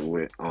sit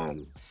with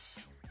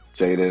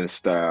Jada and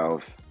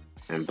Styles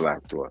and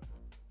Black Thought.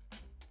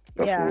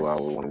 That's who I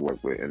would want to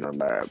work with in the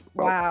lab.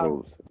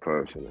 Wow.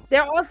 Personally.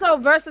 They're also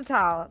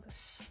versatile.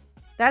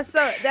 That's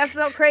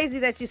so crazy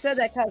that you said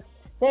that, because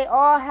they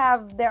all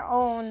have their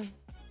own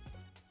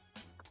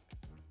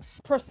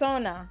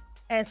persona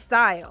and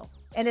style,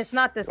 and it's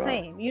not the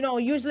same.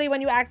 Usually when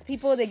you ask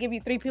people, they give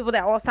you 3 people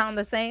that all sound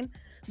the same.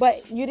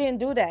 But you didn't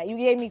do that. You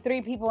gave me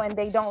 3 people, and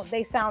they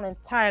sound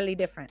entirely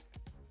different.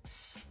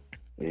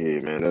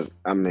 Yeah,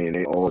 man.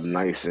 They all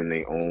nice in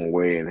their own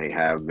way, and they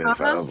have been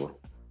forever.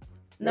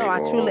 No,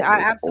 I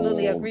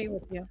absolutely agree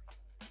with you.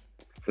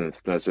 Since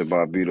Spencer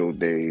Barbito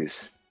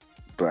days,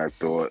 Black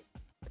Thought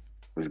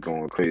was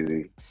going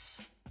crazy.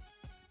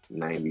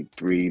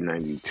 93,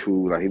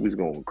 92, like he was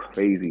going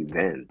crazy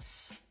then.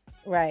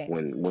 Right.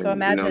 When so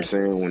imagine, you know what I'm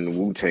saying, when the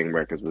Wu-Tang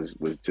records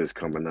was just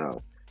coming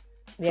out.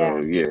 Yeah.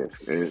 So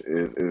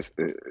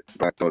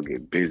Black Thought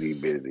get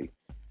busy,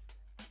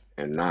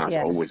 and Nas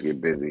always get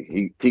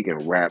busy. He can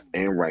rap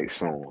and write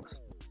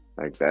songs,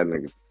 like that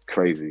nigga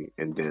crazy.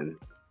 And then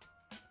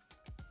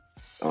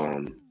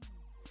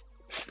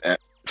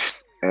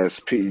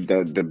SP,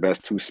 the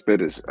best 2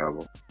 spitters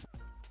ever,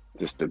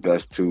 just the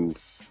best 2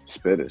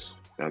 spitters.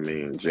 I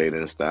mean, Jada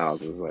and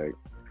Styles is like,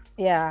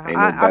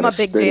 I'm a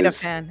big Jada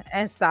fan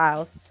and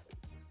Styles.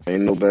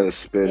 Ain't no better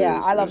spitters.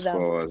 Yeah, I love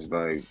them. As far as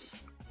like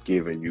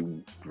giving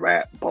you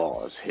rap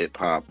bars, hip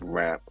hop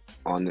rap,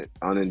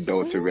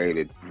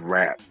 unadulterated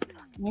rap,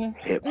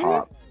 hip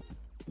hop,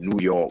 New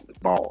York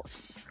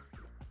bars.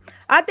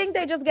 I think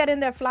they just getting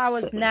their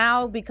flowers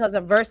now because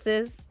of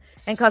Versus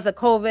and because of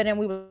COVID, and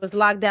we was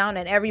locked down,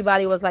 and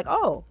everybody was like,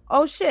 oh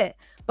shit.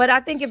 But I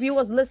think if you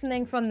was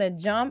listening from the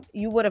jump,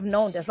 you would have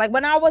known this. Like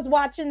when I was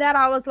watching that,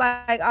 I was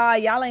like,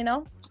 y'all ain't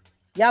know.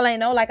 Y'all ain't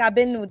know. Like I've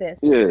been knew this.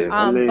 Yeah.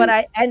 I mean, but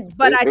I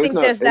think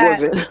not, there's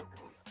that.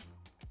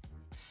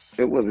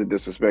 It wasn't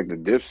disrespect to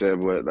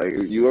Dipset, but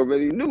like you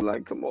already knew.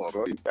 Like, come on,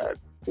 bro, you got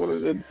one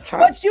of the top.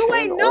 But you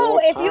ain't know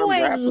if you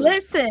ain't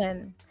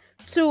listen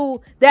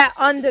to that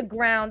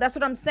underground. That's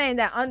what I'm saying.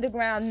 That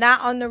underground,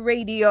 not on the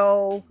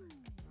radio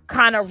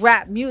kind of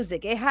rap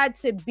music. It had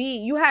to be,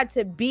 you had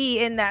to be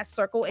in that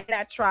circle, in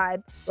that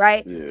tribe,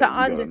 right? Yeah, to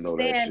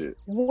understand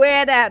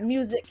where that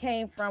music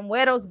came from,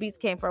 where those beats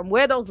came from,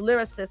 where those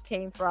lyricists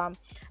came from,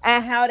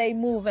 and how they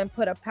move and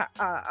put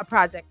a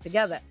project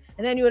together.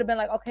 And then you would have been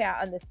like, okay,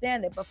 I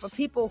understand it. But for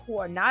people who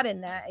are not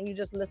in that and you're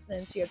just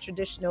listening to your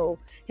traditional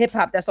hip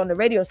hop that's on the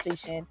radio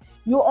station,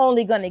 you're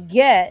only going to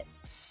get,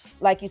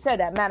 like you said,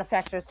 that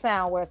manufactured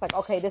sound where it's like,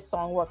 okay, this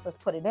song works, let's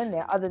put it in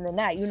there. Other than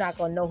that, you're not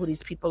going to know who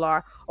these people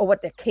are or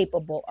what they're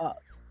capable of.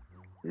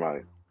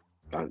 Right.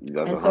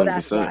 And so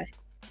that's why.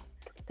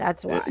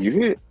 That's why. You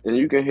hear, and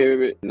you can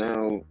hear it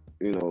now,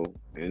 you know,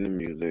 in the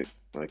music.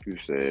 Like you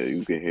said,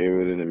 you can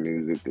hear it in the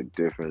music, the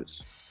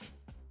difference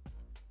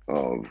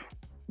of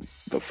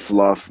the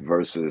fluff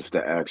versus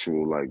the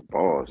actual like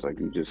bars. Like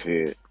you just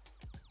hear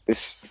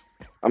it.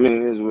 I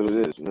mean, it is what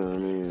it is. You know what I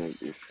mean?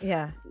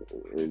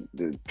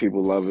 Like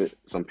people love it.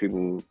 Some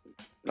people,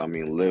 I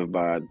mean, live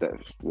by it. That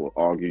will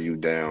argue you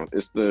down.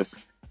 It's the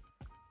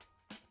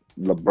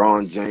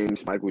LeBron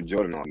James, Michael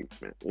Jordan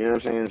argument. You know what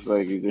I'm saying? It's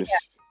like you just.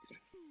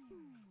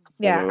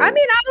 Yeah. You know, I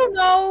mean, I don't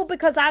know,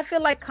 because I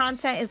feel like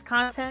content is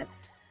content,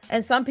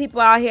 and some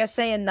people out here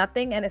saying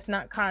nothing and it's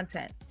not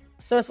content.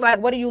 So it's like,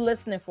 what are you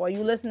listening for? Are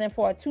you listening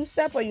for a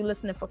two-step or are you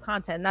listening for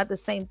content? Not the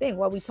same thing.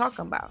 What are we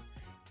talking about?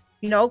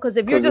 You know, because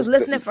if you're just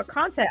listening for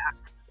content,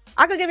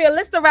 I could give you a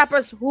list of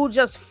rappers who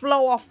just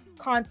flow off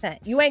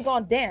content. You ain't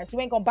gonna dance. You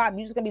ain't gonna bob.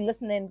 You're just gonna be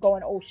listening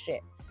going, oh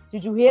shit.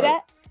 Did you hear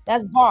that?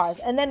 That's bars.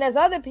 And then there's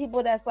other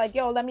people that's like,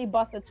 yo, let me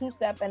bust a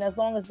two-step, and as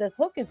long as this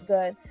hook is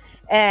good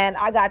and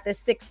I got this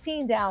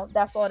 16 down,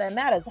 that's all that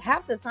matters.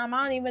 Half the time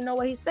I don't even know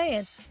what he's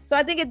saying. So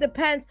I think it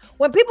depends.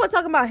 When people are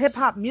talking about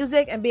hip-hop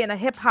music and being a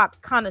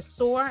hip-hop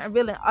connoisseur and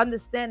really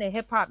understanding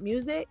hip-hop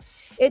music,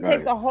 it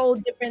takes a whole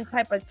different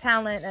type of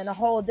talent and a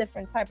whole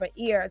different type of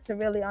ear to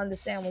really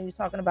understand when you're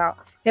talking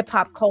about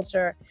hip-hop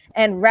culture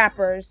and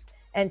rappers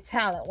and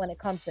talent when it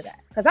comes to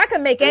that. Because I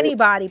can make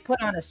anybody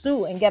put on a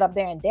suit and get up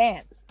there and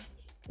dance.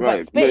 Right,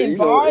 but spitting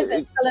bars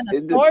and telling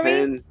a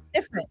story,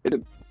 different.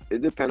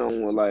 It depends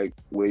on what, like,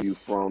 where you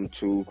from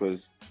too,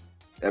 because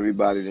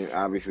everybody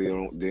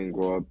didn't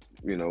grow up,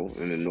 you know,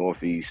 in the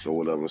Northeast or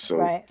whatever.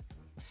 So,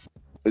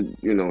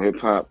 you know, hip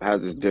hop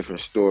has its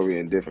different story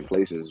in different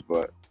places.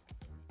 But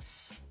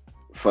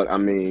I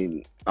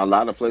mean, a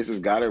lot of places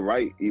got it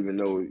right, even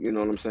though, you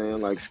know what I'm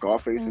saying, like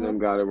Scarface and them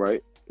got it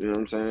right. You know what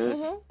I'm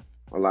saying?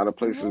 A lot of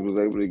places was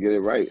able to get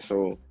it right.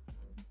 So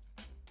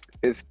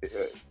it's.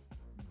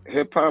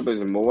 Hip hop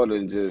is more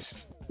than just,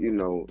 you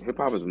know, hip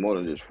hop is more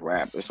than just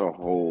rap. It's a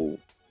whole,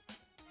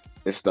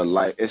 it's the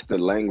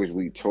language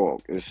we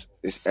talk. It's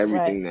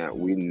everything that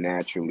we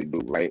naturally do,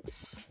 right?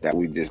 That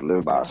we just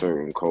live by a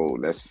certain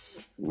code. It's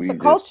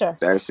culture.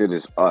 That shit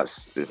is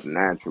us, just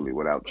naturally,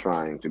 without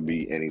trying to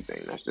be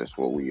anything. That's just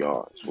what we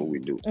are. It's what we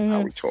do. How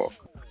we talk.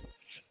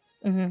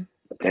 Then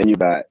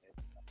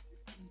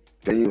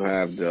you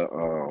have the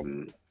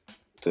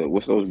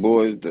what's those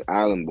boys? The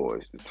Island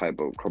Boys, the type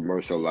of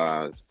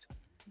commercialized.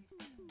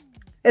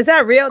 Is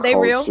that real? They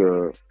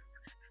culture. Real?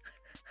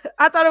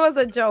 I thought it was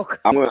a joke.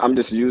 I'm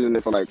just using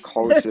it for like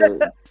culture.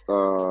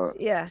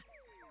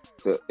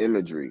 The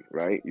imagery,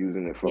 right?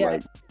 Using it for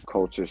like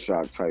culture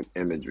shock type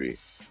imagery.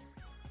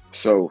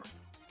 So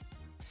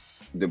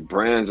the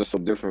brands are so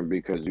different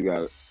because you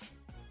got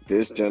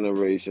this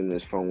generation,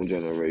 this phone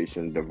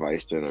generation,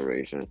 device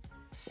generation,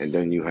 and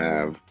then you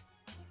have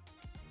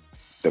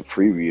the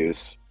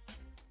previous,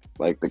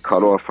 like the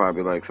cutoff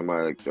probably like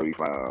somebody like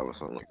 35 or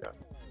something like that.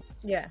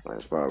 Yeah,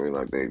 it's probably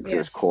like they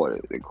just caught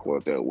it. They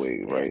caught that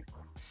wave, right?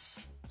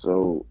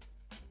 So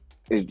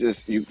it's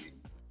just it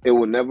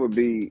will never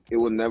be.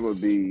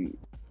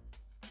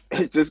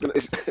 It's just gonna.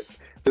 It's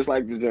just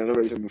like the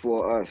generation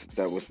before us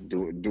that was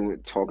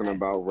talking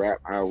about rap.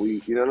 How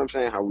we, you know what I'm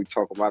saying? How we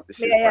talk about the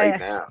shit right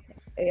now.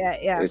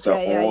 It's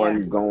an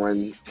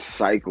ongoing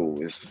cycle.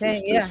 It's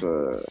just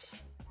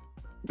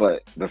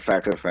but the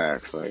facts are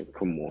facts. Like,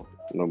 come on,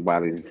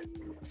 nobody's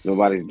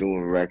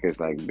doing records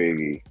like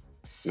Biggie.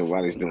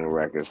 Nobody's doing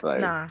records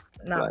like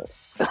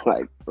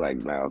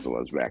like Miles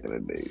was back in the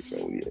day.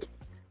 So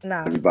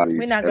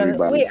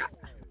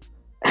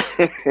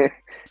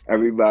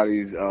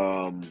everybody's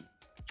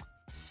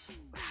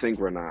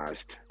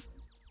synchronized.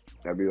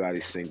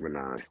 Everybody's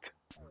synchronized.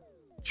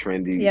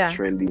 Trendy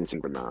and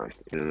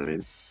synchronized. You know what I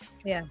mean?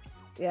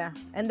 Yeah.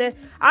 And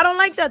I don't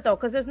like that though,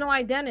 because there's no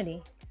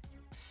identity.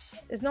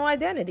 There's no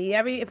identity.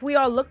 If we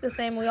all look the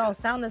same, we all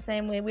sound the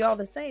same, we all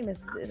the same.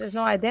 There's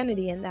no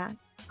identity in that.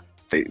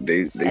 And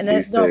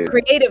there's no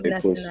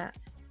creativeness in that.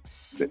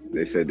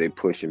 They said they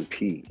pushing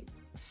P.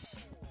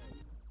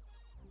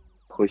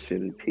 I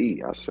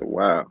said,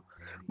 wow.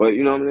 But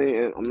you know what I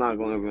mean? I'm not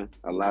going to even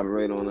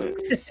elaborate on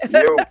it.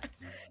 Yo.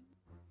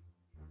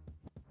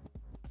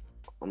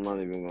 I'm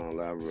not even going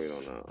to elaborate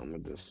on that. I'm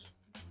going to just...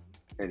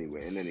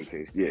 Anyway, in any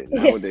case, yeah,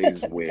 nowadays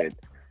it's weird.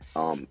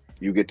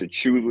 You get to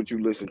choose what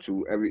you listen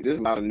to. There's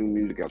a lot of new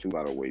music out too,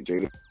 by the way.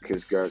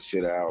 Jadakiss got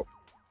shit out.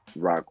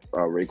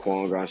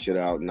 Raekwon got shit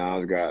out.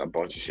 Nas got a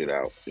bunch of shit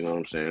out. You know what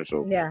I'm saying?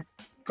 So yeah,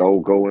 go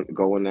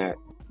in that.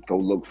 Go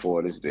look for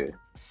it. It's there.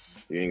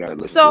 You ain't gotta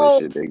listen to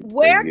this shit.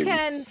 Where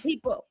can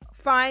people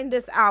find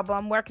this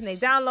album? Where can they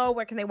download?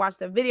 Where can they watch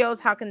the videos?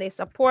 How can they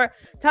support?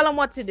 Tell them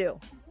what to do.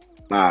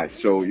 All right,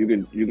 so you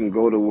can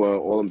go to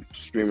all the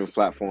streaming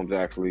platforms.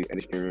 Actually,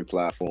 any streaming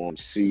platform.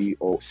 C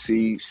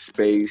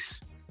space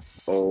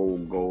O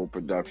Gold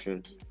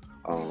Productions.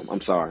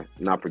 I'm sorry,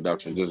 not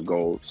production, just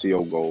Gold.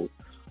 CO Gold.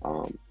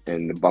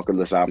 And the Bucket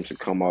List album should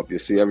come up. You'll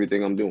see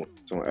everything I'm doing.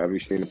 So on every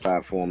streaming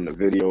platform, the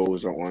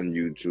videos are on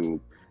YouTube.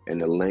 And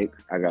the link,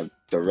 I got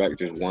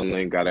just one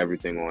link, got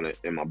everything on it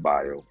in my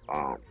bio,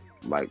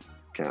 like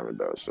Cameron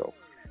does. So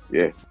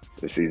yeah,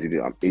 it's easy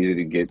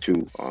to get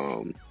to.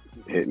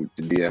 Hit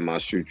the DM, I'll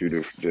shoot you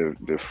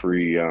the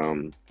free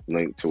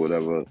link to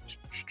whatever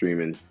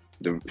streaming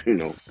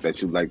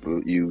that you like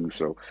to use.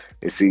 So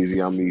it's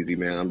easy. I'm easy,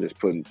 man. I'm just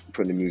putting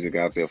the music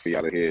out there for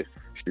y'all to hear.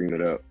 Stream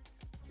it up.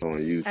 It's on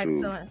YouTube.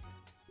 Excellent.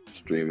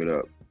 Stream it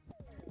up.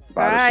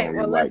 Buy the song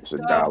you like. It's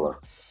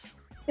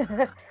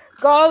 $1.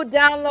 Go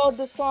download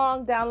the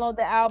song, download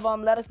the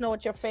album. Let us know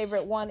what your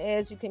favorite one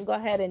is. You can go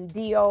ahead and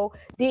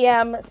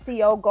DM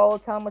CO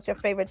Gold. Tell them what your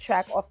favorite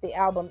track off the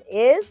album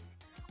is.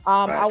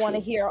 I want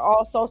to hear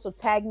also, so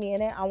tag me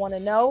in it. I want to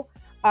know.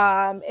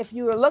 If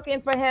you were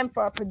looking for him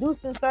for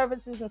producing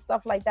services and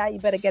stuff like that, you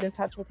better get in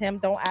touch with him.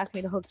 Don't ask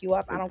me to hook you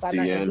up. I don't got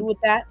nothing to do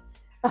with that.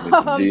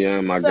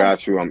 DM, I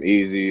got you. I'm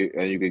easy.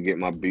 And you can get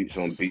my beats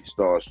on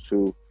BeatStars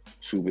too.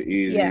 Super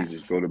easy. Yeah.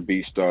 Just go to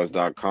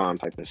beatstars.com,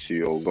 type in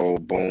CO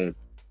Gold, boom.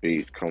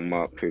 Beats come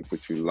up, pick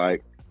what you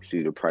like.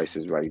 See the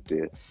prices right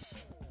there.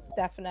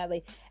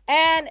 Definitely.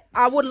 And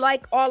I would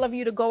like all of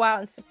you to go out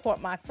and support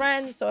my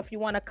friends. So if you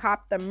want to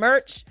cop the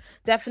merch,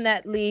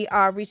 definitely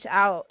reach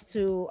out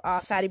to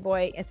Fatty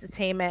Boy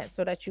Entertainment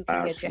so that you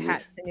can get your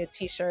hats and your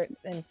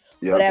t-shirts and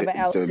whatever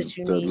else that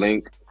you need.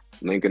 The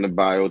link in the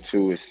bio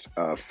too is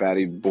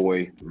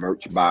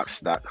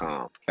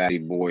fattyboymerchbox.com.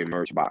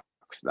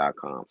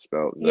 Fattyboymerchbox.com.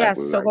 Spelled exactly. Yes,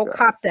 so go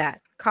cop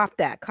that. Cop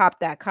that.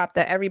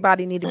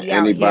 Everybody need to be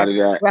anybody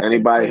out here.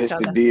 Anybody hits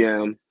the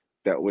DM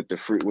that with the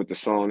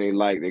song they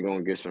like, they're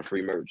gonna get some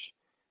free merch.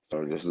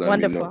 So just let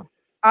me know.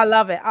 I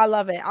love it.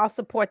 I'll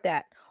support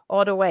that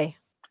all the way.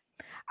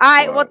 All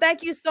right. Well,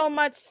 thank you so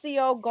much,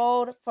 CO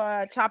Gold,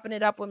 for chopping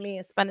it up with me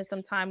and spending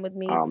some time with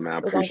me. Oh man, I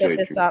We're appreciate gonna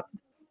get this up.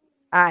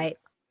 All right.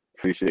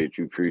 Appreciate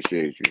you.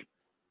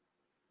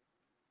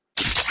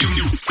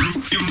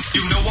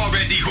 You know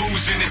already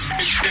who's in this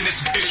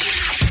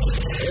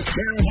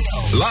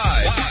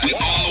live.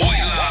 All the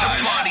way live. The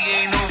party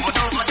ain't over.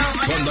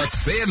 From the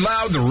Say It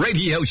Loud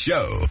Radio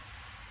Show.